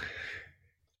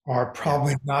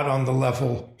probably not on the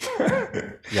level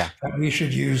that we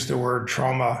should use the word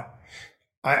trauma.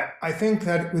 I think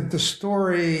that with the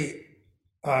story,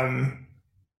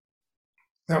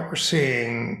 that we're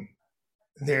seeing,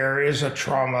 there is a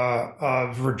trauma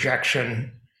of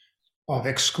rejection, of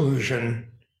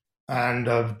exclusion, and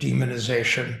of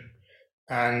demonization,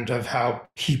 and of how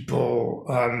people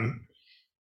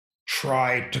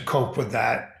try to cope with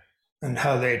that, and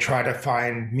how they try to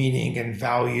find meaning and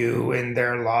value in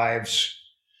their lives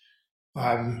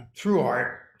through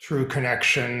art, through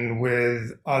connection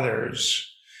with others.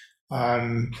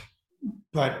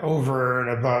 But over and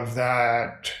above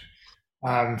that,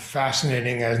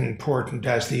 fascinating and important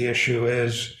as the issue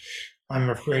is, I'm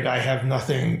afraid I have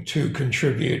nothing to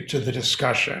contribute to the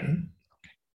discussion.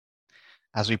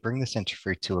 As we bring this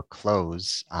interview to a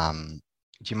close,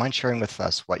 do you mind sharing with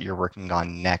us what you're working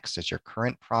on next as your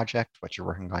current project, what you're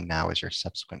working on now as your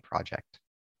subsequent project?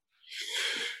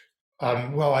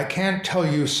 Well, I can't tell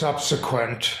you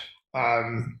subsequent,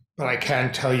 but I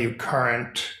can tell you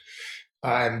current.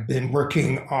 I've been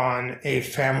working on a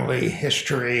family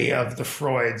history of the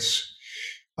Freuds,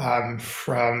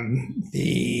 from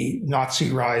the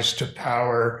Nazi rise to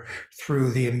power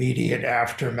through the immediate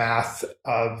aftermath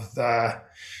of the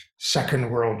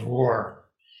Second World War.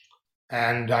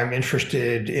 And I'm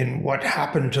interested in what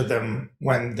happened to them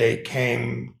when they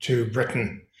came to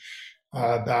Britain,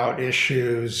 about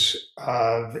issues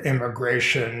of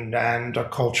immigration and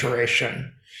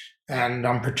acculturation. And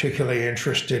I'm particularly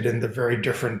interested in the very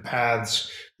different paths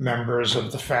members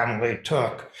of the family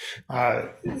took.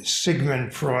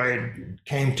 Sigmund Freud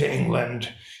came to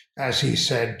England, as he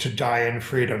said, to die in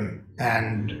freedom,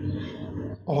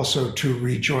 and also to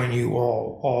rejoin you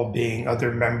all being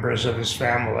other members of his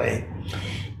family.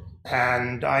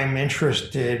 And I'm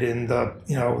interested in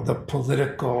the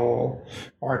political,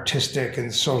 artistic,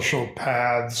 and social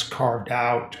paths carved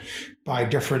out by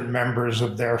different members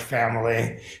of their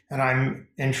family. And I'm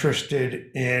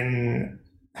interested in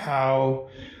how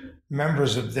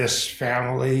members of this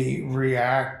family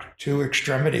react to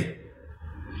extremity.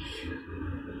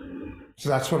 So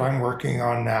that's what I'm working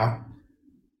on now.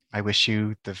 I wish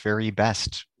you the very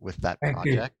best with that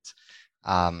project.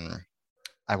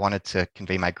 I wanted to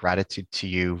convey my gratitude to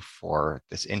you for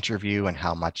this interview and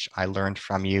how much I learned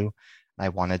from you. I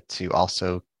wanted to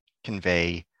also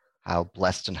convey how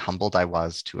blessed and humbled I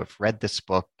was to have read this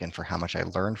book and for how much I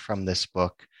learned from this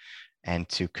book, and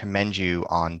to commend you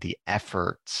on the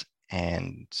effort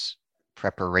and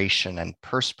preparation and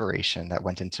perspiration that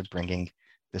went into bringing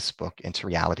this book into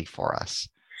reality for us.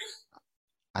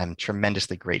 I'm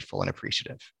tremendously grateful and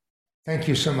appreciative. Thank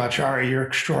you so much, Ari. You're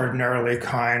extraordinarily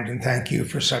kind, and thank you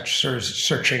for such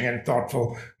searching and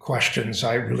thoughtful questions.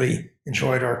 I really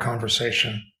enjoyed our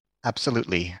conversation.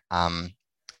 Absolutely.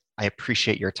 I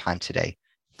appreciate your time today.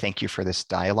 Thank you for this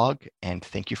dialogue, and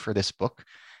thank you for this book.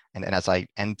 And as I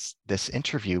end this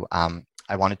interview,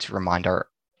 I wanted to remind our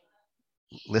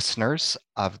listeners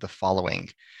of the following,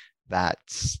 that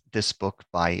this book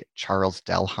by Charles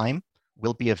Delheim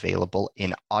will be available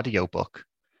in audiobook,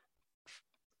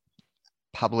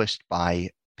 published by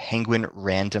Penguin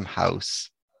Random House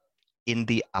in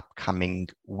the upcoming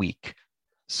week.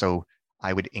 So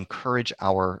I would encourage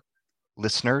our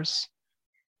listeners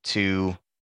to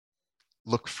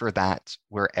look for that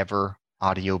wherever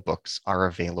audiobooks are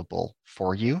available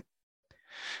for you.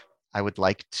 I would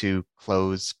like to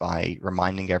close by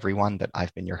reminding everyone that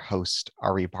I've been your host,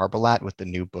 Ari Barbalat, with the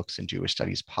New Books in Jewish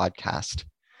Studies podcast.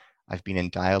 I've been in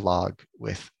dialogue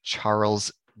with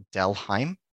Charles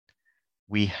Delheim.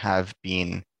 We have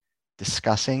been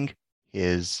discussing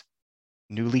his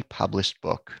newly published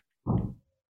book,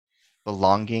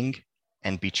 Belonging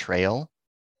and Betrayal: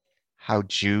 How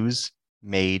Jews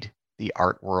Made the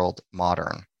Art World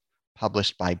Modern,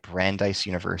 published by Brandeis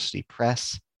University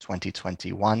Press,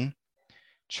 2021.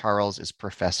 Charles is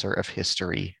professor of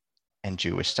history and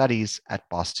Jewish studies at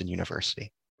Boston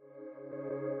University.